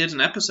like we did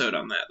an episode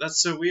on that.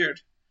 That's so weird.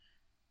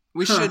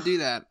 We should do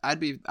that. I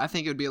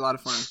think it would be a lot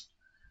of fun.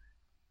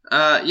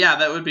 Yeah,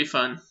 that would be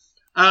fun.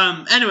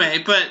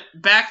 Anyway, but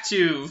back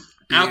to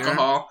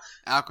alcohol.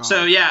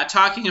 So yeah,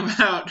 talking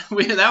about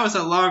that was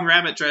a long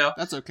rabbit trail.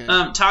 That's okay.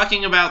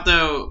 Talking about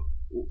though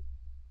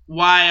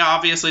why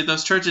obviously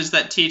those churches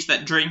that teach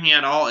that drinking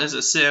at all is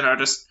a sin are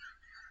just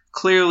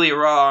clearly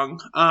wrong.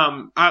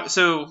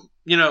 So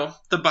you know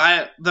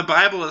the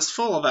Bible is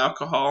full of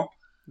alcohol.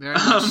 Very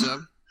much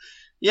so.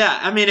 Yeah,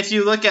 I mean if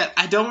you look at,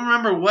 I don't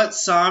remember what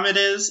psalm it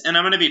is, and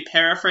I'm going to be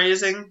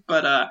paraphrasing,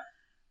 but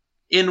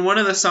in one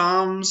of the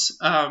psalms,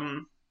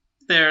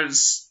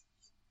 there's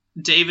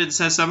David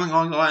says something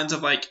along the lines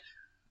of like,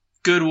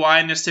 good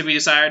wine is to be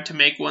desired to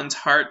make one's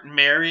heart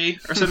merry,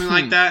 or something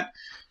like that.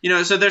 You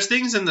know, so there's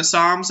things in the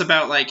Psalms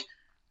about like,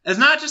 it's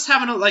not just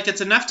having like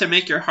it's enough to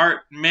make your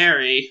heart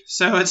merry,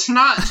 so it's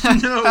not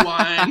no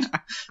wine.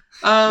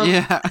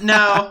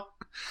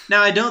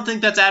 Now I don't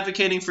think that's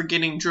advocating for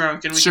getting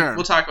drunk, and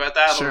we'll talk about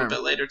that a little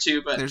bit later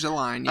too. But there's a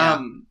line,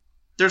 yeah.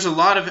 There's a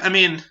lot of, I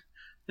mean,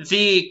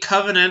 the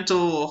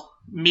covenantal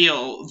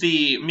meal,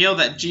 the meal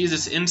that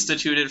Jesus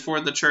instituted for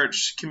the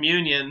church,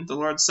 communion, the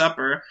Lord's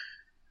Supper,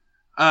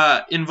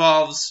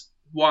 involves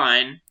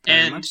wine.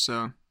 Very much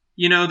so.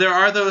 You know, there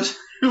are those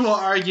who will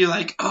argue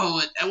like,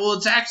 oh, well,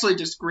 it's actually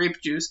just grape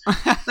juice.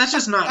 That's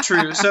just not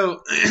true.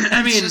 So,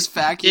 I mean, it is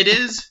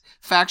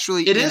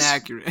factually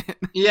inaccurate.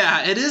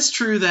 Yeah, it is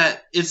true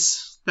that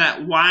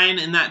that wine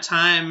in that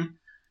time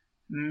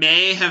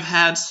may have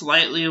had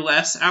slightly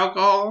less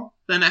alcohol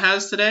than it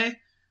has today.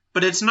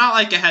 But it's not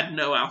like it had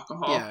no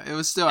alcohol. Yeah, it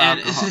was still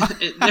alcohol.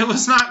 It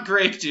was not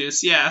grape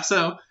juice, yeah.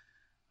 So,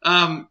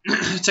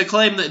 to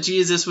claim that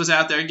Jesus was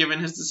out there giving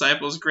his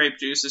disciples grape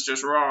juice is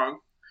just wrong.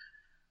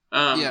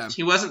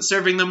 He wasn't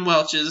serving them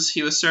Welch's.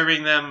 He was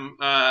serving them,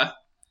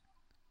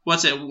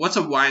 what's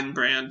a wine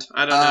brand?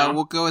 I don't know.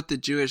 We'll go with the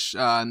Jewish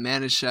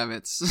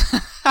Manischewitz.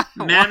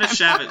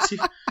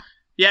 Manischewitz.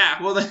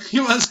 Yeah, well, he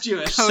was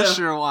Jewish.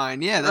 Kosher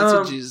wine. Yeah, that's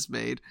what Jesus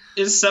made.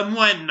 Is some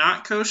wine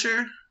not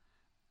kosher?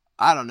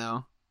 I don't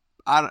know.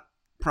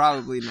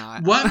 Probably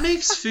not. What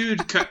makes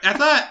food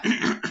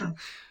I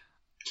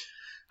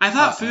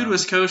thought food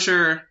was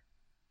kosher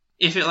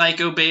if it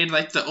like obeyed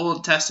like the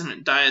Old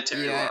Testament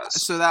dietary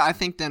laws. So that I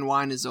think then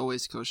wine is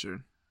always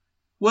kosher.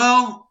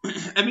 Well,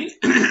 I mean,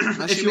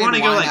 if you want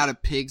to go like out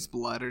of pig's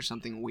blood or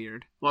something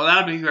weird. Well,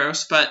 that would be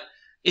gross. But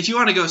if you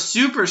want to go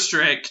super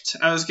strict,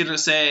 I was gonna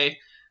say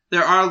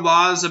there are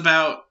laws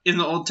about in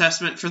the Old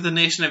Testament for the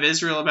nation of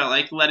Israel about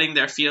like letting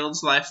their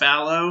fields lie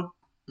fallow.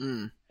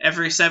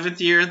 Every 7th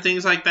year and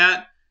things like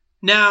that.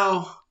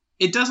 Now,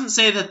 it doesn't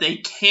say that they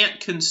can't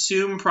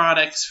consume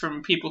products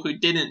from people who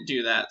didn't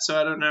do that, so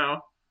I don't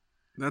know.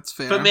 That's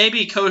fair. But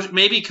maybe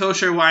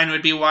kosher wine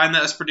would be wine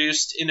that was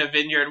produced in a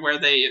vineyard where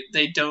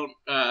they don't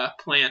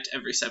plant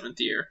every 7th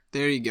year.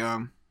 There you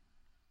go.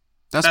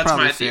 That's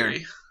probably my fair.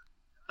 theory.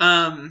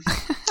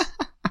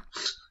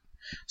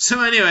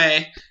 So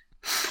anyway,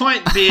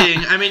 point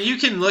being, I mean, you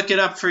can look it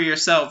up for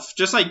yourself.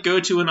 Just like go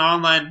to an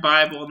online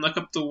Bible and look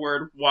up the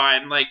word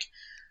wine. Like,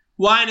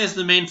 wine is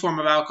the main form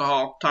of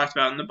alcohol talked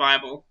about in the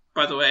Bible,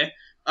 by the way.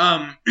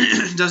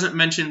 Doesn't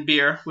mention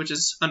beer, which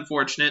is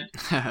unfortunate.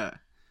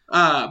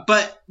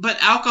 But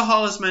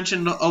alcohol is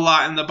mentioned a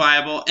lot in the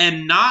Bible,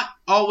 and not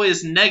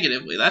always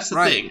negatively. That's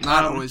the thing.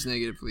 Not always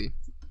negatively.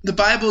 The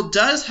Bible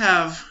does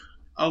have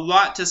a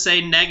lot to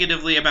say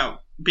negatively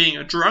about being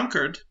a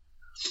drunkard.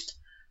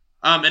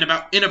 And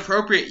about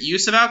inappropriate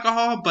use of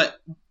alcohol, but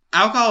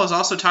alcohol is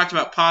also talked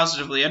about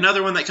positively.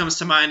 Another one that comes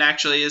to mind,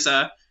 actually, is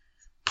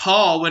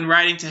Paul, when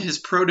writing to his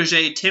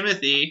protege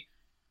Timothy,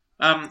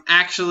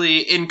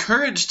 actually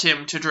encouraged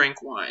him to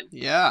drink wine.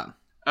 Yeah.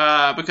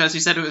 Because he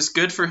said it was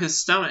good for his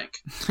stomach.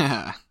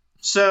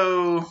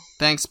 So...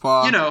 Thanks,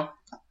 Paul. You know,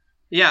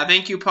 yeah,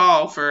 thank you,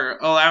 Paul, for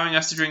allowing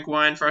us to drink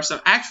wine for our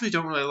stomach. I actually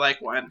don't really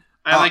like wine.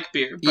 I like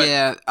beer. But...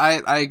 Yeah,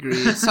 I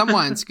agree. Some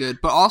wine's good.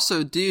 But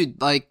also,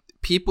 dude, like,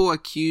 people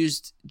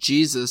accused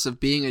Jesus of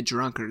being a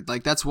drunkard.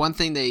 Like, that's one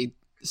thing they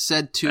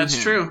said to him.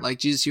 That's true. Like,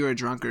 Jesus, you're a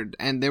drunkard.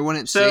 And they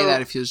wouldn't say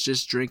that if he was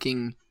just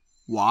drinking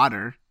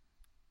water.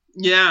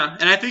 Yeah,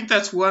 and I think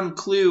that's one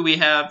clue we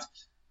have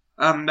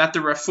that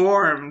the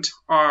Reformed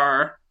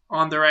are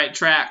on the right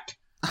track.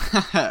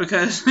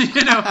 Because,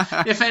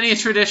 if any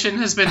tradition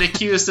has been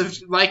accused of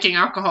liking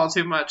alcohol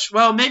too much,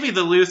 well, maybe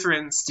the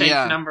Lutherans take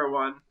number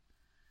one.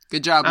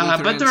 Good job,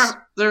 Lutherans.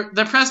 But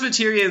the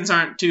Presbyterians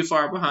aren't too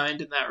far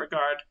behind in that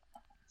regard.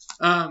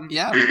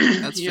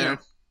 That's fair.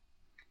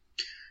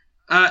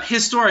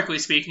 Historically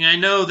speaking, I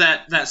know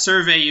that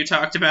survey you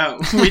talked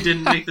about, we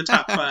didn't make the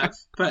top 5,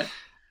 but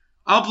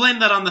I'll blame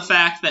that on the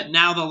fact that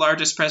now the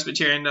largest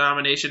Presbyterian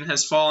denomination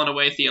has fallen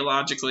away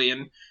theologically,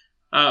 and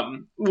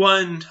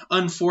one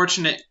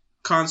unfortunate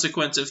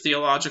consequence of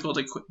theological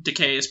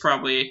decay is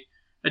probably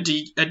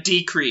a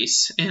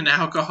decrease in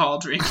alcohol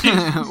drinking.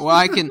 Well,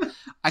 I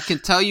can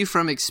tell you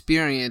from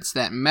experience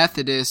that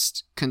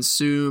Methodists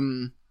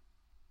consume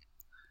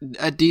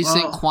a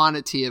decent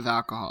quantity of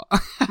alcohol.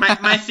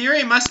 my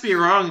theory must be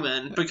wrong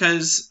then,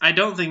 because I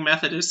don't think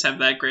Methodists have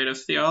that great of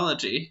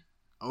theology.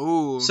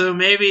 Oh, so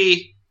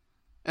maybe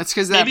that's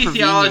because maybe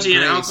theology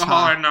and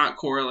alcohol are not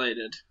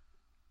correlated.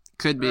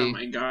 Could be. Oh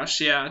my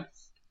gosh, yeah.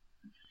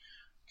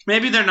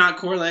 Maybe they're not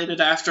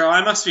correlated after all.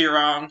 I must be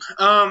wrong.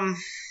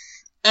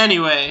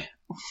 Anyway.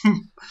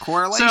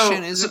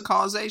 Correlation isn't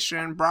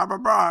causation. Blah, blah,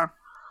 blah.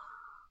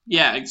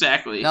 Yeah,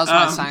 exactly. That was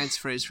my science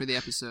phrase for the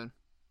episode.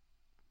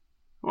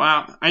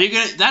 Wow. Are you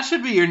gonna? That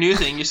should be your new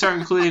thing. You start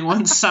including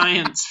one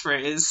science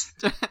phrase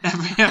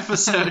every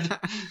episode.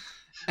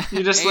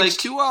 You just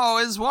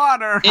H2O is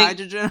water,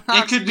 hydrogen.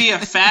 It could be a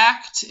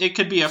fact. It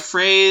could be a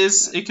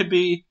phrase. It could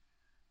be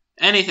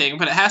anything,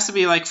 but it has to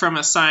be like from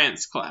a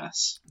science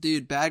class.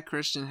 Dude, Bad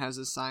Christian has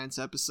a science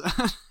episode.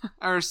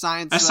 Or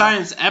science... A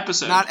science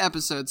episode. Not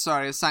episode,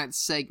 sorry. A science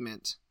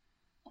segment.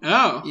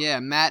 Oh. Yeah,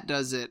 Matt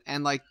does it.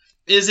 And like...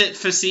 Is it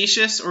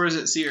facetious or is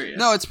it serious?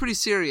 No, it's pretty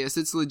serious.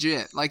 It's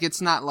legit. Like,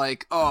 it's not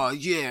like, oh,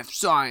 yeah,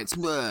 science,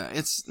 blah.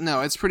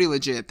 It's pretty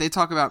legit. They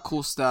talk about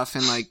cool stuff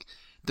and like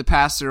the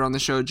pastor on the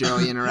show,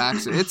 Joey,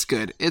 interacts. It's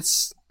good.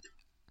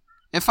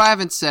 If I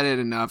haven't said it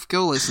enough,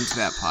 go listen to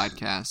that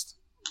podcast.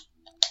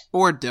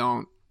 Or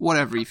don't.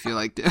 Whatever you feel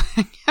like doing.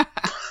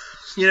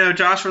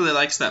 Josh really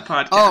likes that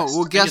podcast. Oh,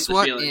 well, guess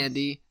what,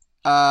 Andy?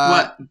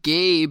 What?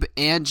 Gabe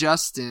and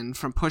Justin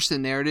from Push the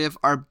Narrative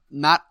are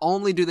not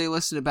only do they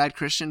listen to Bad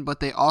Christian, but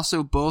they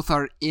also both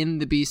are in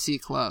the BC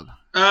Club.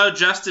 Oh,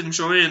 Justin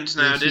joined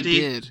now, did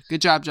he? Did.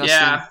 Good job,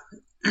 Justin.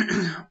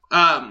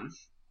 Yeah.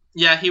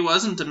 Yeah, he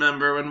wasn't a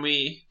member when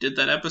we did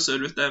that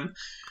episode with them.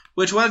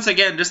 Which, once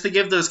again, just to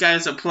give those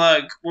guys a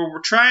plug, we're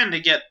trying to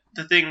get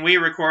the thing we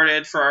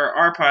recorded for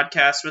our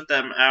podcast with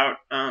them out.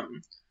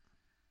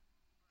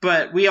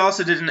 But we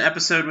also did an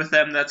episode with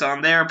them that's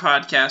on their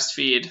podcast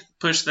feed,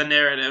 Push the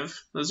Narrative.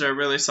 Those are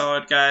really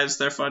solid guys.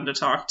 They're fun to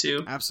talk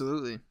to.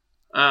 Absolutely.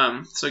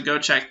 So go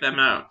check them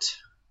out.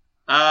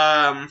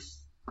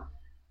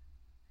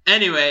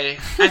 Anyway,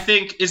 I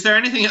think, is there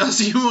anything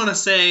else you want to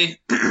say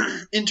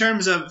in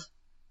terms of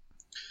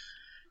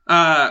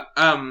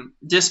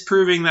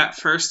disproving that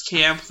first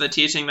camp, the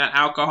teaching that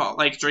alcohol,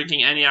 like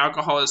drinking any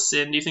alcohol is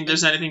sin? Do you think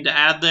there's anything to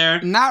add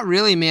there? Not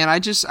really, man. I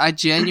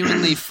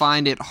genuinely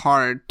find it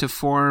hard to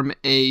form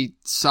a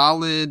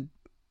solid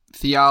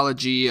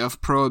theology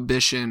of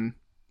prohibition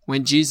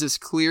when Jesus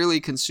clearly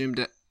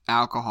consumed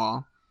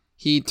alcohol.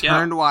 He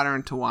turned water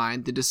into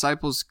wine. The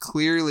disciples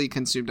clearly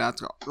consumed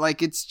alcohol.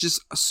 Like, it's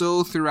just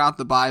so throughout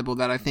the Bible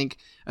that I think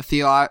a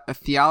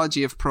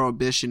theology of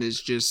prohibition is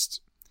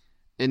just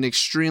an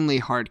extremely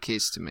hard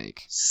case to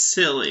make.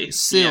 Silly.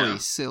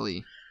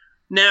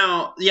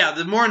 Now,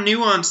 the more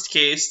nuanced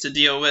case to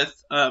deal with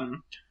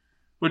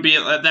would be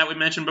that we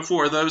mentioned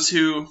before, those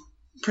who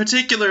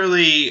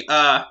particularly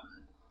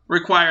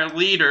require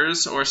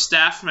leaders or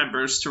staff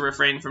members to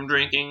refrain from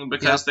drinking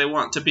because they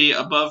want to be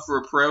above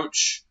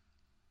reproach.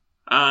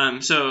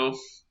 So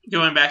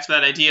going back to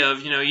that idea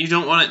of, you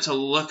don't want it to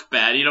look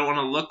bad. You don't want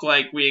to look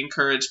like we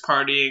encourage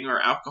partying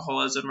or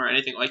alcoholism or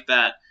anything like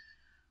that.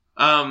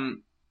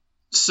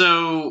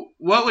 So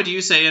what would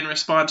you say in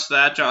response to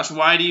that, Josh?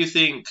 Why do you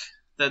think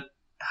that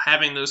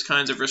having those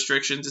kinds of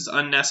restrictions is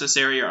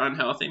unnecessary or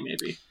unhealthy,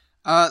 maybe?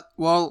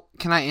 Well,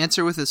 can I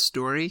answer with a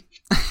story?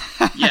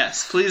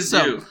 Yes, please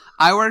do.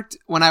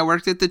 When I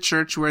worked at the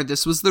church where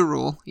this was the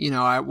rule,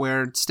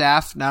 where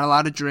staff not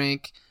allowed to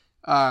drink.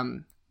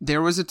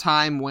 There was a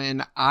time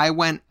when I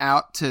went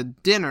out to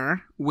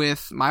dinner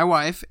with my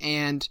wife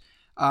and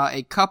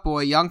a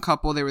young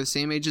couple. They were the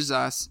same age as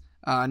us,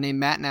 named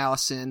Matt and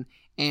Allison,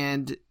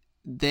 and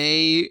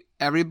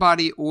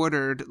everybody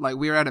ordered, like,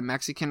 we were at a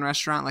Mexican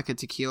restaurant, like a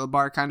tequila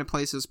bar kind of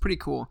place. It was pretty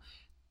cool.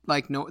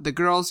 Like, the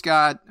girls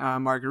got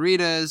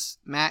margaritas,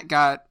 Matt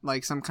got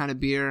like some kind of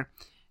beer,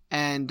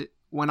 and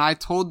when I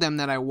told them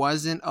that I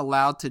wasn't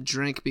allowed to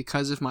drink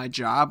because of my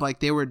job,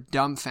 like, they were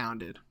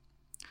dumbfounded.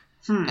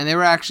 And they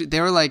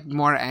were like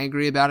more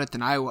angry about it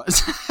than I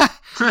was.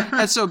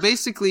 And so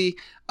basically,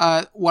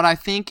 what I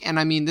think, and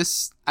I mean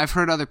this, I've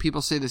heard other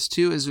people say this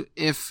too, is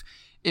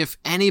if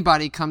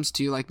anybody comes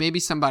to you, like maybe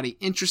somebody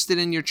interested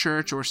in your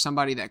church or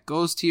somebody that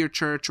goes to your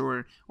church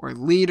or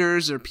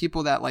leaders or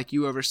people that like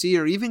you oversee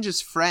or even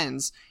just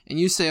friends, and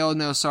you say, oh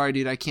no, sorry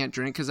dude, I can't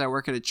drink because I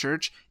work at a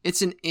church,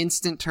 it's an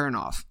instant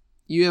turnoff.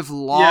 You have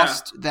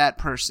lost that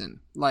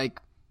person,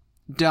 like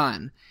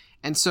done.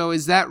 And so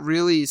is that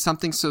really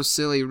something so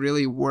silly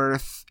really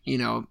worth,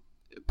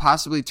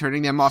 possibly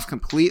turning them off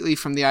completely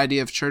from the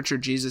idea of church or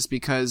Jesus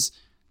because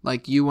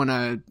like you want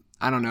to,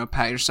 I don't know,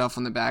 pat yourself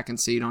on the back and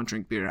say you don't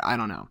drink beer? I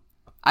don't know.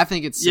 I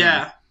think it's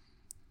silly.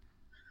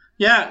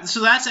 Yeah,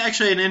 so that's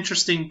actually an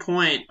interesting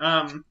point,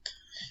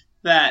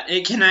 that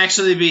it can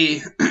actually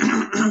be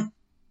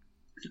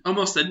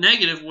almost a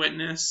negative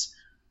witness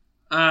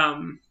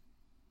for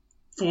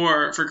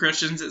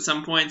Christians at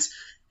some points.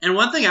 And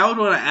one thing I would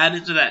want to add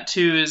into that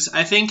too is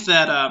I think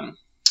that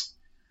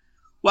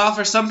while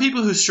for some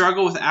people who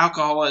struggle with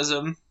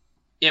alcoholism,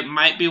 it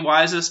might be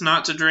wisest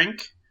not to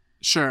drink.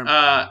 Sure.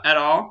 At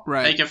all.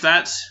 Right. Like if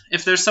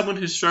there's someone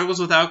who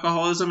struggles with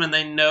alcoholism and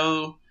they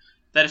know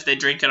that if they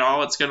drink at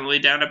all, it's going to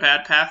lead down a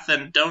bad path,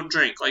 then don't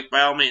drink. Like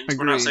by all means, Agreed.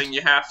 We're not saying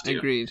you have to.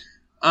 Agreed.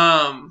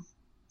 But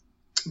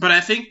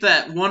I think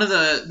that one of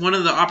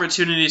the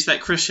opportunities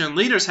that Christian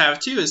leaders have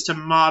too is to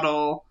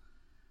model,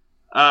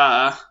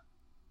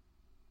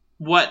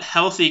 what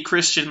healthy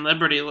Christian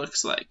liberty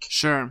looks like.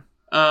 Sure.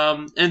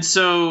 And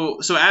so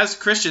as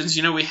Christians,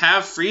 we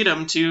have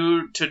freedom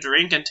to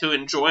drink and to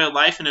enjoy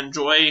life and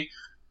enjoy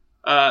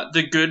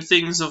the good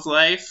things of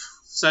life,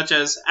 such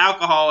as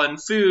alcohol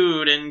and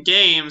food and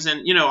games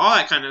and, all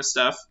that kind of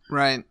stuff.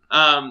 Right.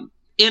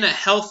 In a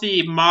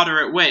healthy,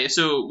 moderate way.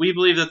 So we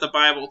believe that the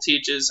Bible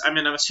teaches, I'm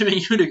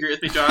assuming you'd agree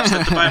with me, Josh,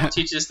 that the Bible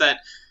teaches that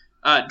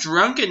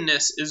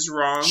drunkenness is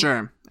wrong.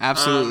 Sure.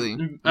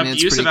 Absolutely.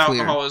 Abuse of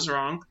alcohol is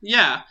wrong.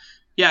 Yeah.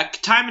 Yeah,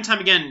 time and time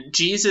again,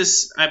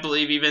 Jesus, I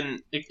believe,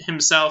 even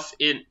himself,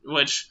 in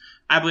which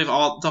I believe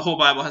the whole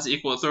Bible has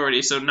equal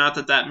authority, so not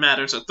that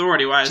matters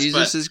authority-wise.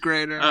 Jesus is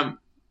greater. Oh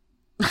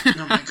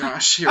my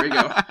gosh, here we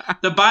go.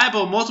 The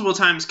Bible multiple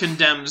times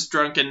condemns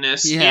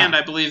drunkenness, and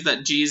I believe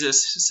that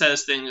Jesus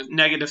says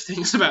negative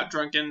things about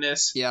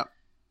drunkenness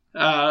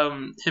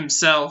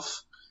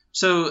himself.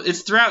 So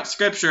it's throughout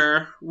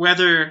Scripture,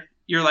 whether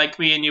you're like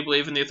me and you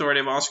believe in the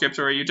authority of all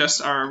Scripture, or you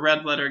just are a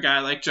red letter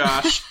guy like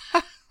Josh.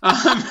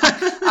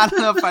 I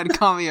don't know if I'd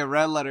call me a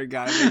red letter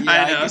guy. But yeah,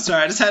 I know.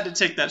 Sorry, I just had to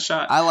take that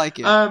shot. I like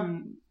it.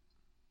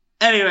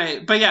 Anyway,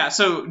 but yeah,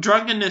 so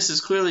drunkenness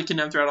is clearly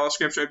condemned throughout all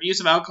Scripture. Abuse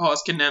of alcohol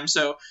is condemned.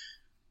 So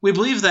we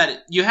believe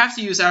that you have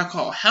to use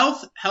alcohol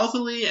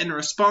healthily and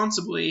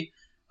responsibly.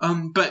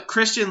 But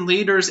Christian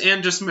leaders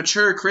and just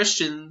mature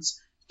Christians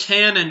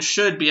can and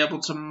should be able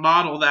to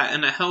model that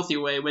in a healthy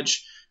way,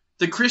 which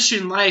the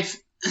Christian life,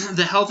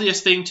 the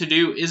healthiest thing to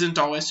do isn't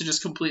always to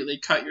just completely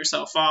cut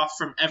yourself off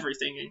from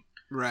everything.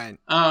 Right.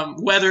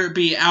 Whether it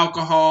be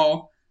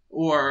alcohol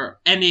or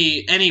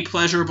any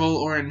pleasurable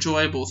or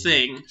enjoyable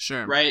thing.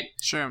 Sure. Right?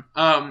 Sure.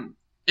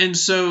 And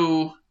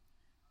so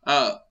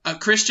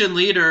Christian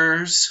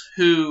leaders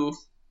who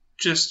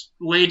just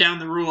lay down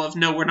the rule of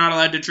no, we're not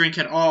allowed to drink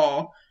at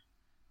all,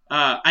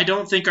 I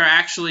don't think are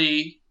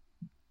actually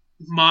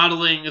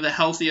modeling the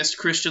healthiest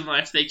Christian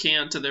life they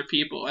can to their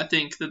people. I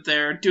think that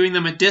they're doing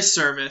them a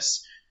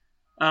disservice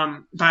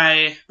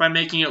by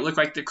making it look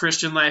like the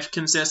Christian life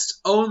consists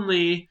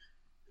only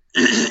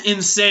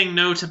in saying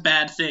no to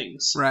bad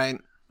things. Right.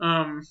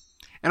 And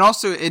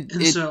also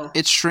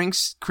it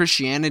shrinks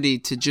Christianity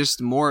to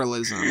just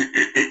moralism.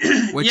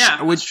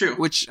 That's true.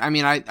 Which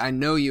I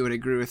know you would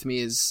agree with me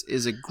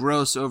is a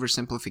gross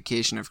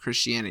oversimplification of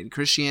Christianity.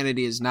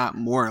 Christianity is not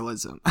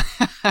moralism.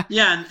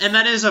 Yeah, and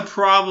that is a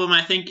problem,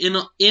 I think,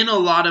 in a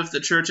lot of the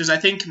churches. I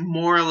think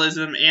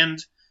moralism and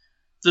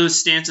those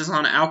stances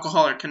on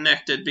alcohol are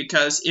connected,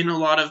 because in a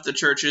lot of the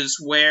churches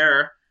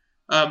where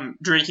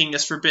drinking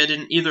is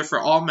forbidden, either for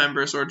all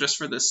members or just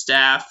for the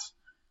staff,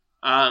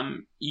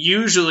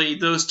 usually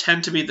those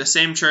tend to be the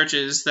same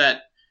churches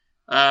that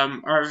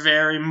are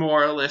very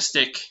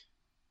moralistic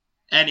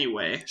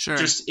anyway. Sure.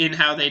 Just in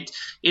how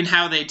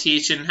they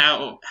teach and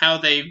how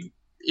they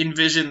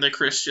envision the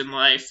Christian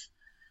life.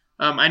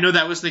 I know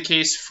that was the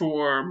case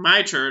for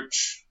my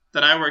church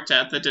that I worked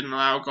at that didn't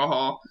allow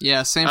alcohol.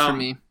 Yeah, same for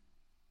me.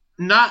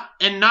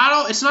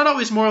 It's not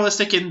always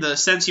moralistic in the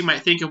sense you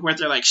might think of, where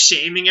they're like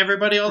shaming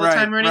everybody all the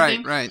time or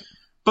anything. Right.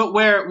 But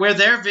where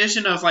their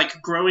vision of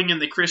like growing in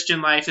the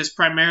Christian life is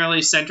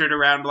primarily centered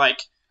around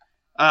like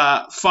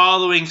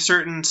following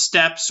certain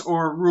steps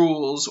or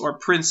rules or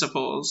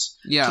principles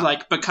to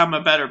like become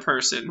a better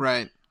person.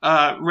 Right.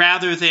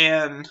 Rather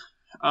than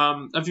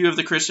a view of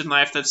the Christian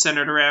life that's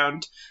centered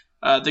around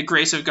the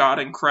grace of God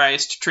in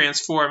Christ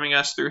transforming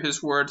us through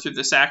His Word, through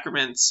the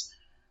sacraments,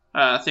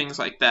 things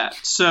like that.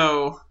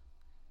 So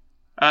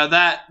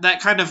that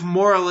kind of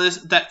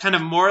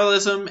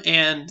moralism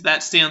and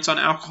that stance on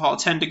alcohol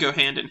tend to go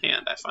hand in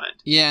hand, I find.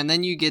 Yeah, and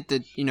then you get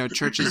the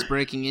churches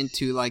breaking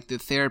into like the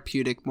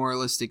therapeutic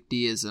moralistic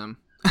deism.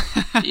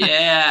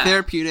 Yeah.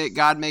 Therapeutic,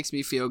 God makes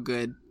me feel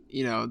good.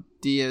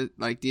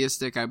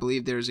 deistic. I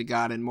believe there's a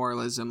God, and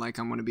moralism, like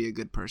I'm going to be a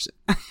good person.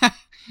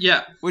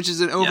 Yeah. Which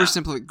is an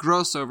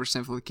gross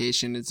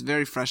oversimplification. It's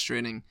very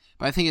frustrating,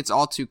 but I think it's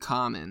all too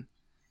common.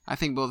 I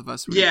think both of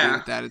us would agree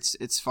with that.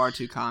 It's far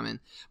too common.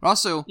 But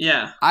also,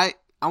 I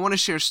want to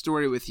share a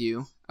story with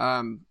you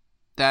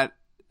that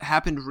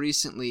happened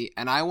recently,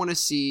 and I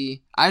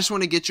just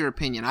want to get your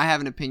opinion. I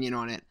have an opinion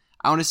on it.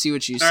 I want to see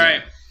what you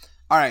say.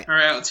 All right,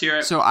 let's hear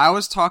it. So I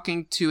was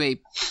talking to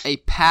a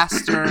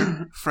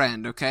pastor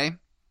friend, okay,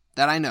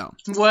 that I know.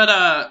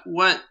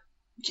 What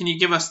can you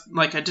give us,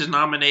 like, a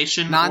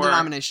denomination?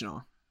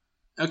 Non-denominational.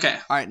 Okay.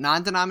 All right,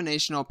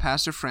 non-denominational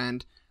pastor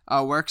friend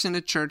works in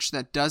a church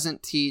that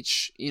doesn't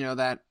teach,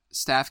 that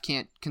staff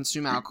can't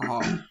consume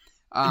alcohol.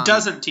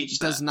 Doesn't teach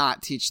that. Does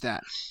not teach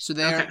that. So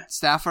their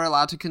staff are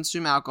allowed to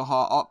consume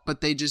alcohol,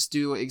 but they just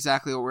do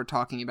exactly what we're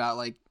talking about,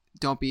 like,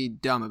 don't be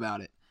dumb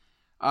about it.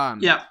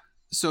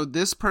 So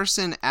this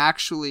person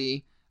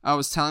actually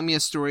was telling me a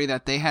story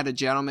that they had a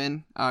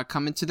gentleman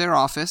come into their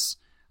office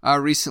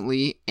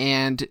recently,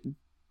 and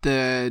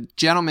the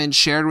gentleman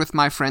shared with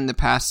my friend, the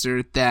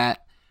pastor,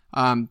 that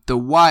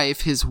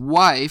his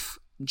wife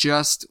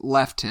just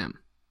left him.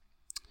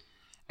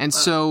 And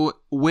so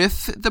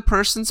with the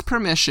person's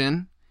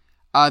permission,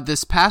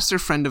 this pastor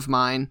friend of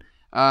mine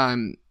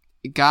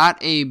got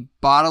a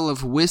bottle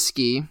of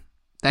whiskey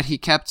that he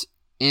kept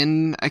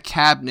in a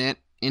cabinet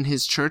in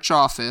his church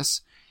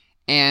office,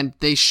 and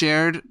they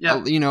shared a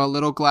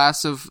little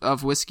glass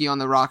of whiskey on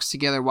the rocks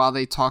together while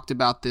they talked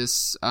about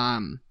this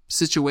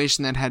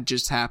situation that had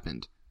just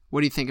happened. What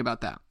do you think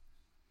about that?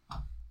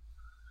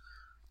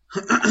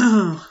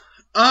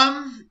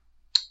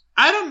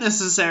 I don't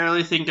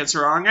necessarily think it's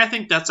wrong. I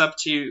think that's up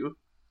to you.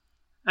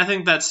 I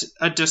think that's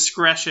a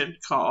discretion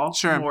call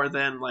more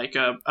than like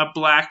a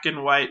black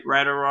and white,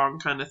 right or wrong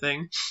kind of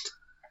thing.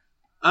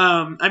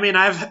 I mean,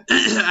 I've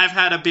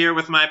had a beer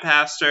with my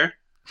pastor,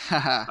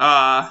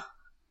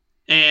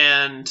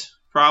 and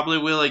probably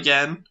will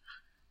again.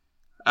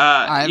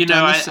 I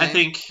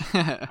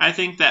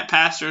think that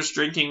pastors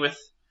drinking with,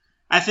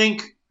 I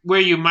think where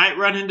you might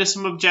run into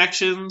some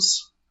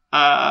objections,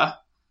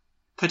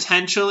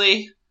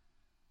 potentially,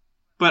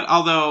 but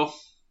although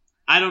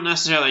I don't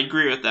necessarily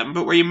agree with them,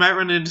 but where you might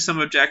run into some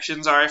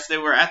objections are if they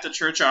were at the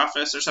church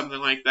office or something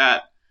like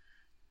that.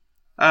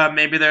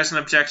 Maybe there's an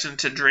objection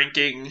to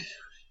drinking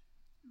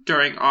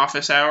during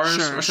office hours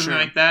or something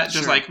like that.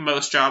 Just like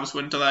most jobs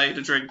wouldn't allow you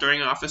to drink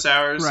during office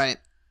hours. Right.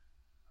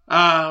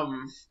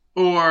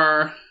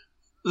 Or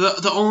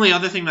the only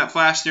other thing that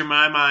flashed through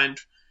my mind,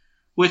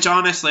 which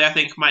honestly I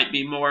think might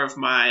be more of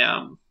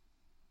my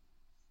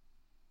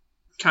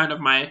kind of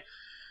my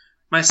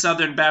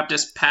Southern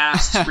Baptist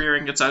past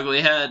rearing its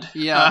ugly head,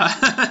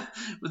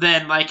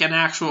 than like an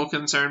actual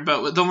concern.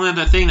 But the only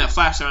other thing that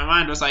flashed in my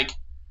mind was like,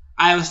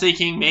 I was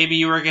thinking maybe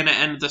you were going to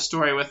end the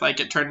story with like,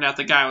 it turned out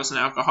the guy was an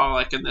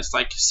alcoholic and this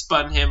like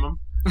spun him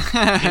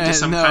into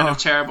some kind of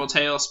terrible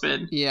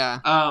tailspin. Yeah.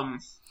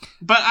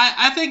 But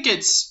I think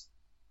it's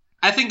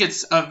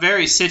a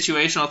very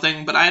situational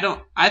thing, but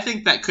I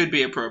think that could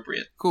be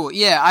appropriate. Cool.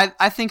 Yeah,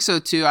 I think so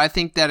too. I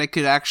think that it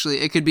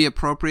could be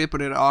appropriate,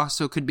 but it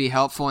also could be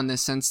helpful in the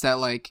sense that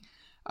like,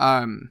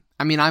 I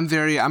mean, I'm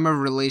a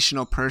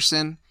relational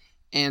person.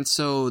 And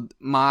so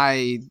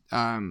my,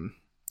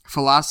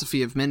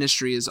 philosophy of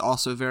ministry is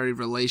also very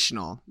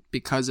relational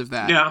because of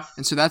that. Yeah.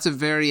 And so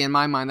in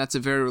my mind, that's a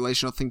very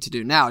relational thing to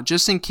do. Now,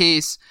 just in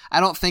case, I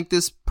don't think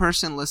this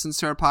person listens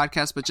to our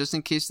podcast, but just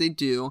in case they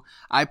do,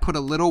 I put a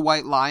little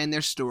white lie in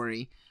their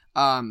story.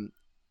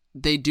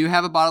 They do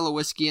have a bottle of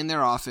whiskey in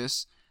their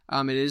office.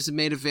 It is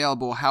made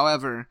available.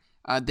 However,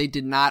 they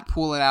did not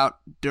pull it out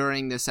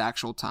during this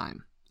actual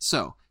time.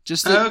 So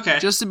just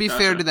to be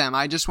fair to them,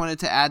 I just wanted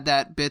to add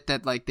that bit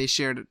that like they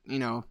shared,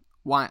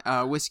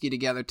 whiskey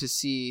together to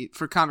see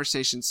for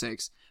conversation's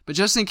sakes. But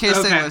just in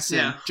case they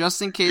listen, just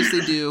in case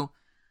they do,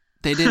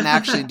 they didn't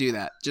actually do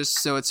that. Just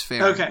so it's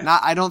fair. Okay.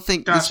 I don't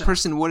think this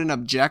person wouldn't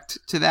object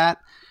to that.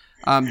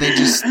 They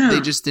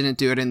just didn't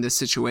do it in this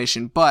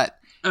situation. But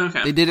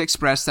they did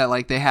express that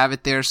like they have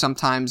it there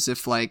sometimes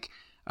if like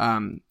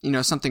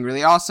something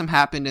really awesome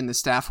happened and the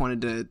staff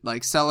wanted to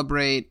like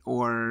celebrate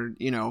or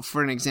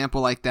for an example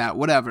like that,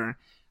 whatever.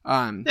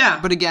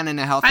 But again, in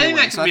a healthy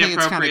way. So I think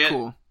it's kind of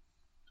cool.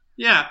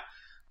 Yeah.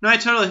 No, I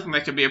totally think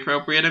that could be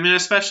appropriate. I mean,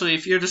 especially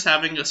if you're just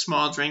having a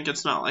small drink,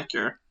 it's not like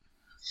you're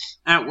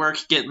at work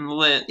getting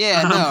lit.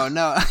 Yeah,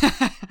 no.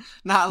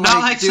 not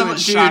like doing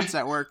shots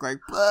at work, like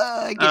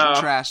getting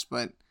trashed.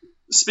 But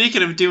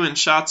speaking of doing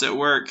shots at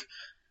work,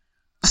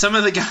 some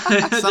of the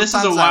guys, this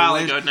is a while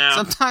ago now.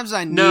 Sometimes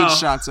I need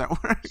shots at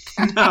work.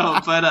 No,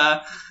 but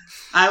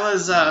I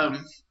was,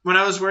 when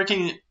I was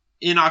working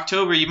in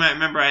October, you might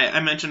remember I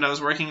mentioned I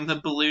was working the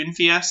Balloon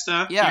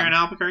Fiesta here in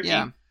Albuquerque.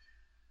 Yeah.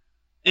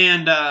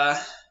 And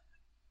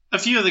a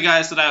few of the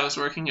guys that I was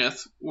working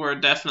with were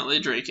definitely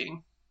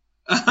drinking.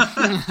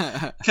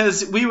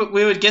 Because we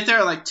would get there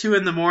at like 2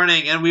 a.m.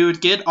 and we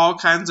would get all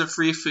kinds of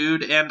free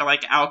food and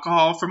like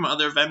alcohol from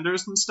other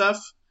vendors and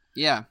stuff.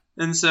 Yeah.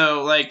 And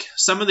so like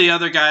some of the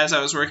other guys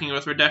I was working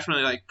with were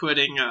definitely like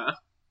putting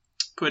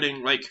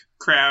putting like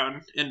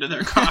Crown into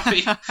their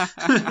coffee.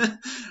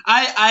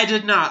 I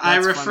did not.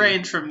 That's I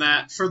refrained from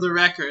that, for the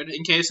record,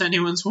 in case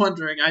anyone's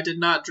wondering. I did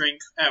not drink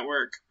at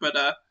work, but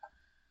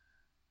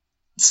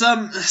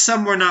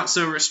some were not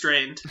so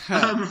restrained.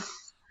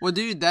 Well,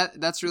 dude,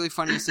 that's really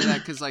funny you say that,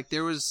 because like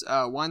there was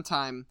one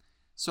time,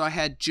 so I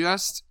had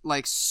just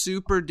like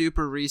super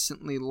duper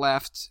recently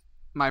left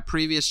my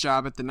previous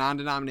job at the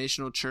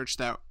non-denominational church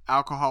that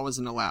alcohol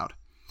wasn't allowed.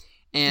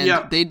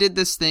 And they did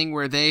this thing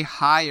where they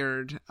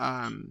hired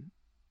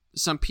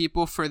some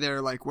people for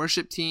their like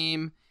worship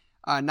team,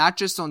 not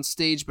just on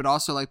stage, but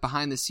also like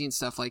behind the scenes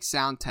stuff like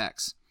sound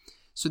techs.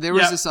 So there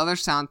was this other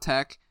sound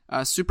tech,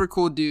 super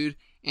cool dude.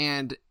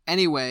 And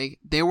anyway,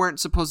 they weren't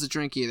supposed to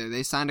drink either.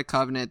 They signed a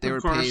covenant. They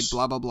were paid,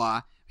 blah, blah,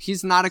 blah.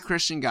 He's not a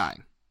Christian guy.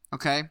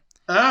 Okay?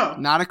 Oh.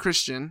 Not a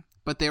Christian,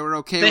 but they were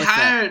okay with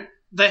that.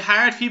 They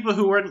hired people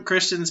who weren't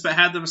Christians, but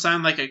had them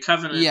sign like a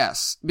covenant.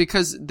 Yes,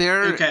 because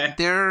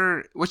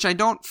they're which I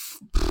don't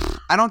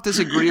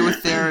disagree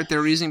with their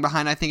reasoning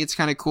behind. I think it's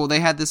kind of cool.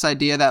 They had this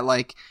idea that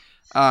like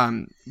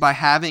by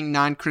having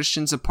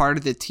non-Christians a part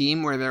of the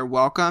team where they're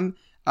welcome,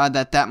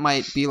 that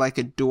might be like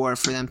a door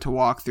for them to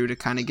walk through to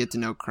kind of get to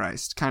know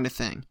Christ, kind of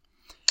thing.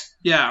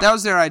 Yeah, that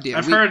was their idea.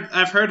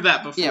 I've heard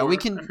that before. Yeah, we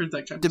can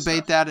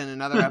debate that in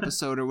another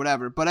episode or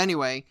whatever. But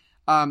anyway,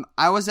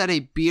 I was at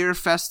a beer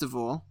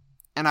festival.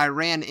 And I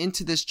ran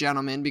into this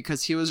gentleman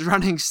because he was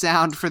running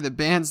sound for the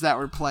bands that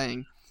were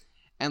playing.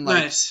 And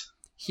like,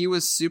 he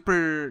was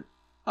super...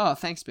 Oh,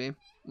 thanks, babe.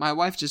 My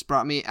wife just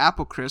brought me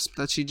apple crisp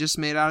that she just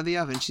made out of the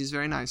oven. She's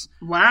very nice.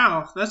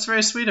 Wow, that's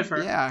very sweet of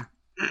her. Yeah.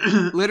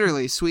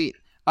 Literally sweet.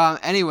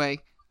 Anyway,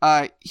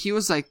 he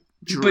was like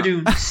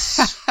drunk.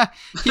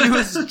 He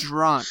was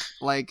drunk.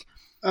 Like,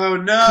 oh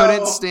no.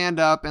 Couldn't stand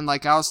up. And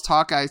like, I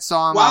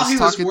saw him while he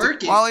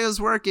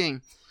was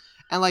working.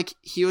 And, like,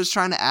 he was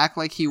trying to act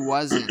like he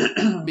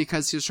wasn't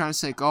because he was trying to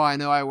say, oh, I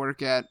know I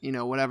work at,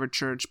 whatever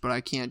church, but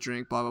I can't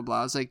drink, blah, blah, blah.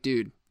 I was like,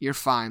 dude, you're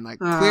fine. Like,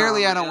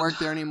 clearly I don't work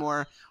there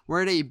anymore.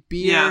 We're at a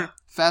beer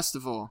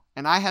festival,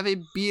 and I have a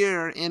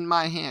beer in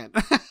my hand.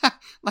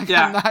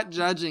 I'm not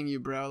judging you,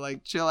 bro.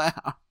 Like, chill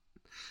out.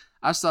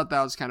 I just thought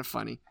that was kind of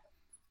funny.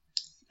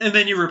 And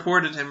then you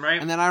reported him,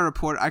 right? And then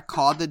I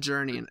called the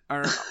Journey.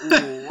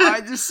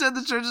 I just said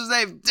the church's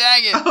name.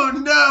 Dang it. Oh,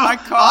 no.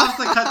 I'll have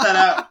to cut that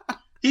out.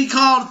 He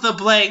called the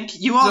blank.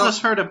 You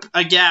almost heard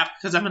a gap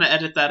because I'm going to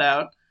edit that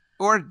out.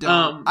 Or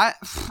don't. I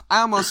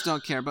almost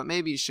don't care, but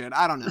maybe you should.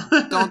 I don't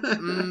know.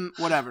 Don't.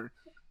 Whatever.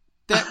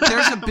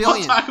 There's a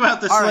billion. We'll talk about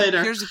this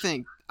later. Here's the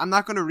thing. I'm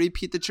not going to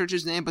repeat the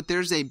church's name, but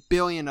there's a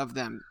billion of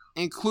them,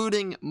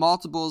 including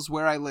multiples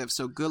where I live.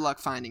 So good luck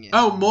finding it.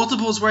 Oh,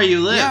 multiples where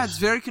you live. Yeah, it's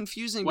very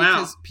confusing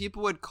because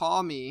people would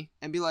call me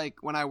and be like,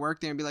 when I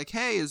worked there, and be like,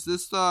 hey, is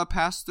this the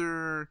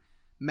Pastor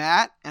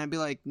Matt? And I'd be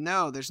like,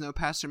 no, there's no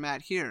Pastor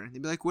Matt here.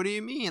 They'd be like, what do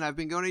you mean? I've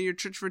been going to your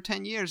church for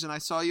 10 years and I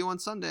saw you on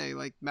Sunday.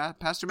 Like,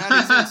 Pastor Matt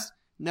exists.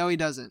 No, he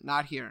doesn't.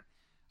 Not here.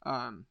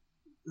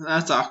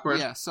 That's awkward.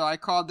 Yeah, so I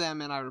called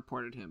them and I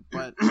reported him.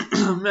 But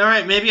all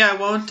right, maybe I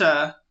won't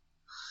cut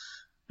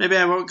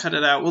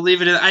it out. We'll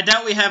leave it in. I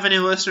doubt we have any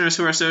listeners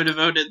who are so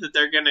devoted that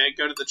they're going to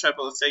go to the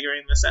trouble of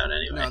figuring this out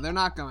anyway. No, they're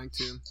not going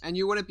to. And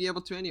you wouldn't be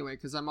able to anyway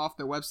because I'm off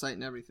their website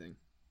and everything.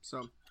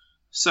 So,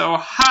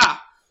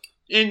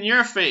 in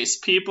your face,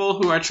 people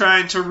who are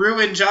trying to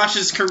ruin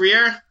Josh's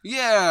career.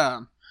 Yeah.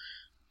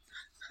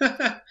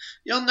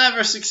 You'll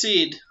never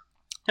succeed.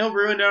 He'll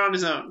ruin it on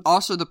his own.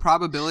 Also, the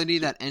probability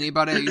that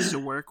anybody I used to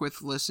work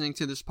with listening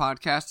to this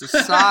podcast,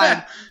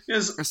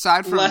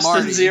 aside from less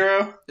Marty, than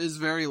zero, is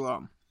very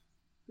low.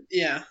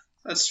 Yeah,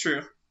 that's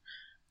true.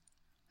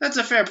 That's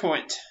a fair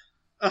point.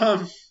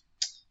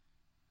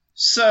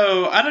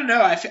 So, I don't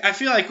know. I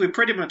feel like we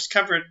pretty much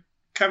covered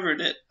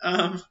it.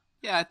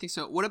 Yeah, I think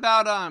so. What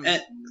about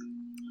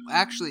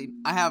actually,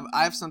 I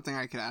have something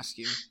I could ask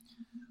you.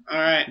 All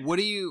right. What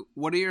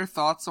are your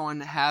thoughts on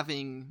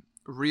having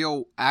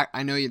real?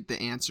 I know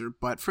the answer,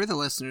 but for the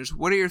listeners,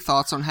 what are your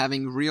thoughts on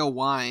having real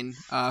wine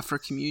for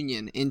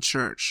communion in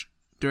church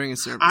during a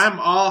service? I'm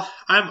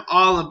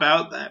all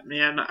about that,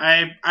 man.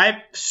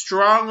 I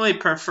strongly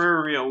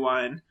prefer real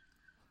wine.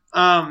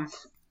 I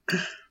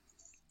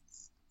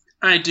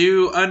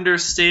do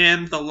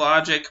understand the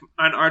logic,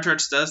 and our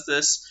church does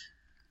this,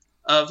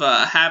 of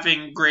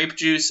having grape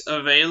juice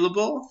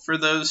available for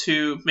those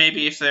who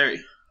maybe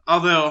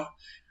although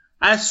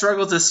I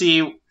struggle to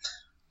see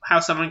how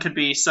someone could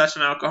be such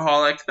an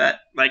alcoholic that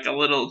like a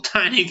little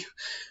tiny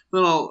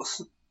little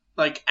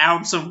like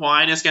ounce of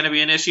wine is going to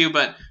be an issue,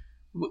 but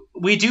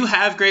we do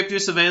have grape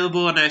juice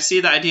available, and I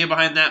see the idea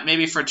behind that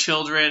maybe for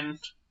children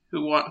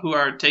who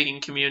are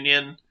taking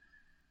communion,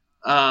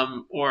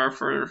 or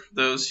for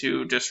those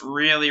who just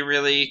really,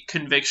 really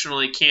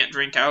convictionally can't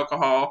drink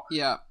alcohol.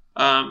 Yeah.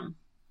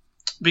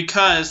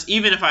 Because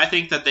even if I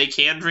think that they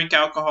can drink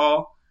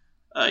alcohol,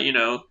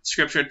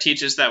 Scripture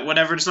teaches that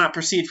whatever does not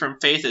proceed from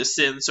faith is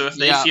sin. So if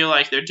they feel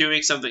like they're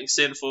doing something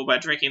sinful by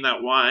drinking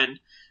that wine,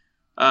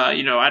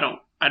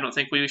 I don't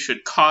think we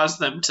should cause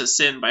them to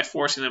sin by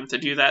forcing them to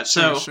do that.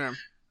 Sure.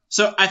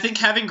 So I think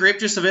having grape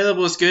juice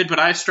available is good, but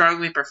I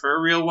strongly prefer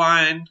real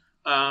wine.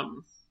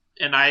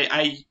 And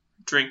I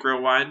drink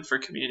real wine for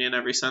communion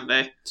every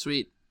Sunday.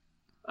 Sweet.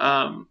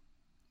 But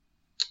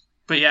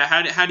yeah,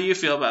 how do you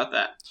feel about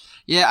that?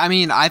 Yeah, I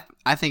mean, I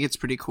think it's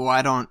pretty cool.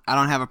 I don't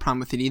have a problem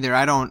with it either.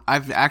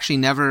 I've actually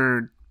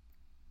never.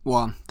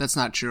 Well, that's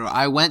not true.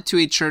 I went to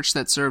a church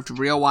that served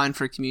real wine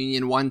for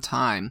communion one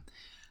time,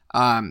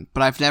 but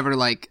I've never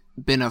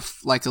been a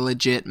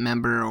legit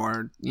member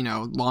or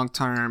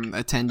long-term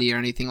attendee or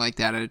anything like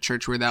that at a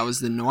church where that was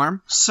the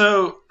norm.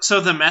 So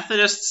the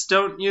Methodists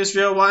don't use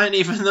real wine,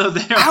 even though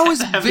they're I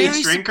was heaviest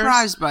very drinkers?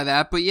 surprised by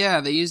that, but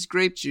yeah, they use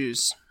grape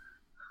juice.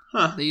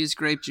 Huh. They use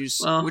grape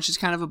juice, Well, which is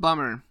kind of a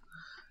bummer.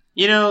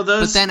 Those.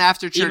 But then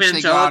after church,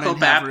 they go out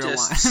and have real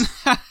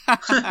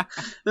wine.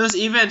 Those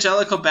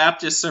evangelical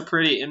Baptists are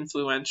pretty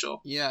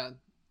influential. Yeah,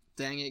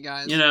 dang it,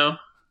 guys.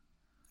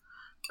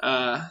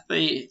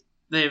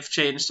 They've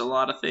changed a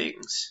lot of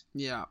things.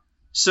 Yeah.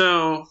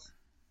 So,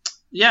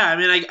 yeah, I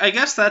mean, I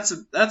guess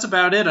that's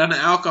about it on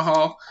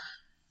alcohol.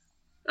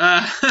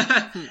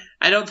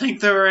 I don't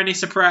think there were any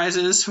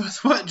surprises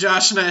with what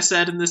Josh and I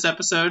said in this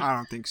episode. I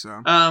don't think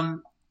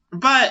so.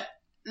 But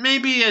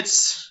maybe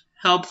it's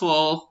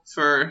helpful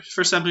for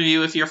some of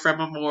you if you're from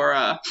a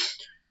more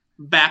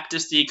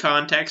Baptist-y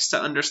context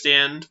to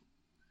understand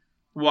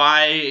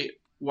why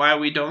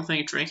we don't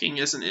think drinking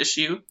is an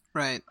issue.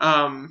 Right.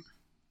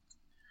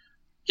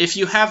 If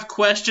you have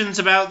questions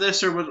about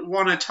this or would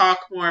want to talk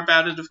more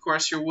about it, of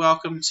course, you're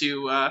welcome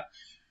to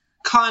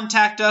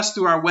contact us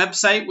through our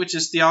website, which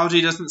is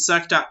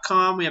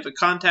theologydoesn'tsuck.com. We have a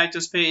contact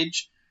us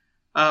page.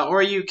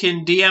 Or you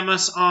can DM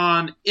us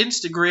on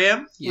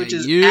Instagram, which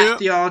is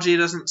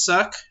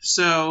 @theologydoesn'tsuck.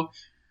 So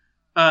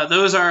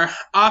those are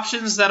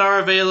options that are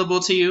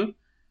available to you.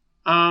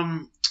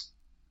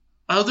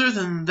 Other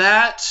than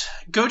that,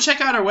 go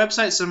check out our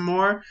website some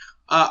more.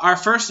 Our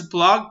first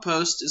blog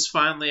post is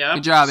finally up.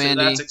 Good job, so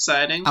Andy. That's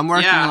exciting. I'm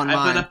working on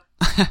mine.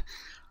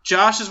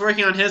 Josh is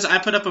working on his. I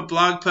put up a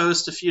blog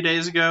post a few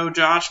days ago.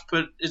 Josh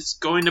is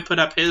going to put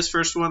up his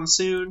first one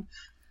soon.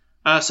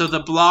 So the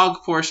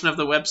blog portion of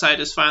the website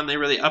is finally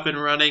really up and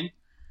running.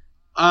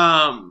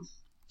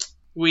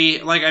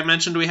 Like I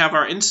mentioned, we have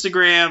our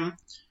Instagram.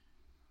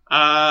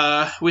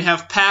 We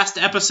have past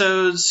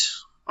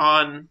episodes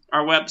on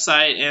our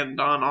website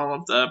and on all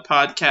of the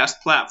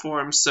podcast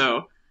platforms.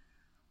 So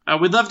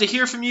we'd love to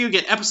hear from you,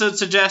 get episode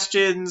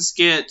suggestions,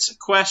 get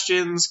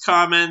questions,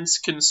 comments,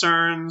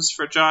 concerns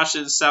for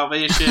Josh's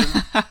salvation,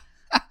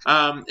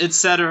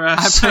 etc.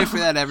 I pray for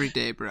that every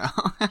day, bro.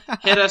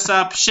 Hit us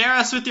up. Share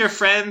us with your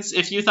friends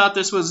if you thought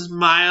this was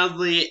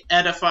mildly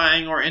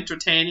edifying or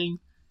entertaining.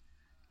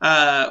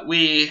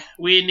 We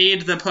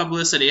need the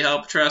publicity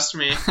help, trust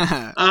me.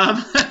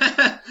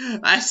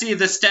 I see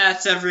the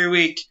stats every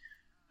week.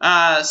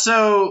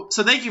 So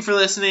thank you for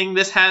listening.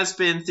 This has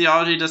been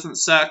Theology Doesn't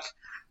Suck.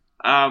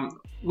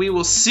 We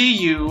will see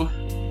you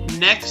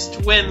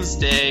next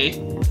Wednesday,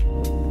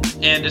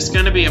 and it's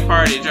going to be a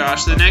party,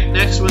 Josh. The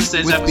next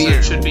Wednesday's with episode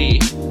beer. Should be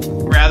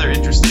rather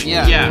interesting.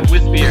 Yeah,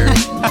 with beer.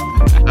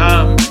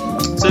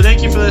 So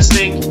thank you for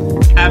listening.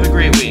 Have a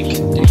great week.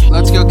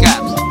 Let's go,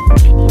 Caps.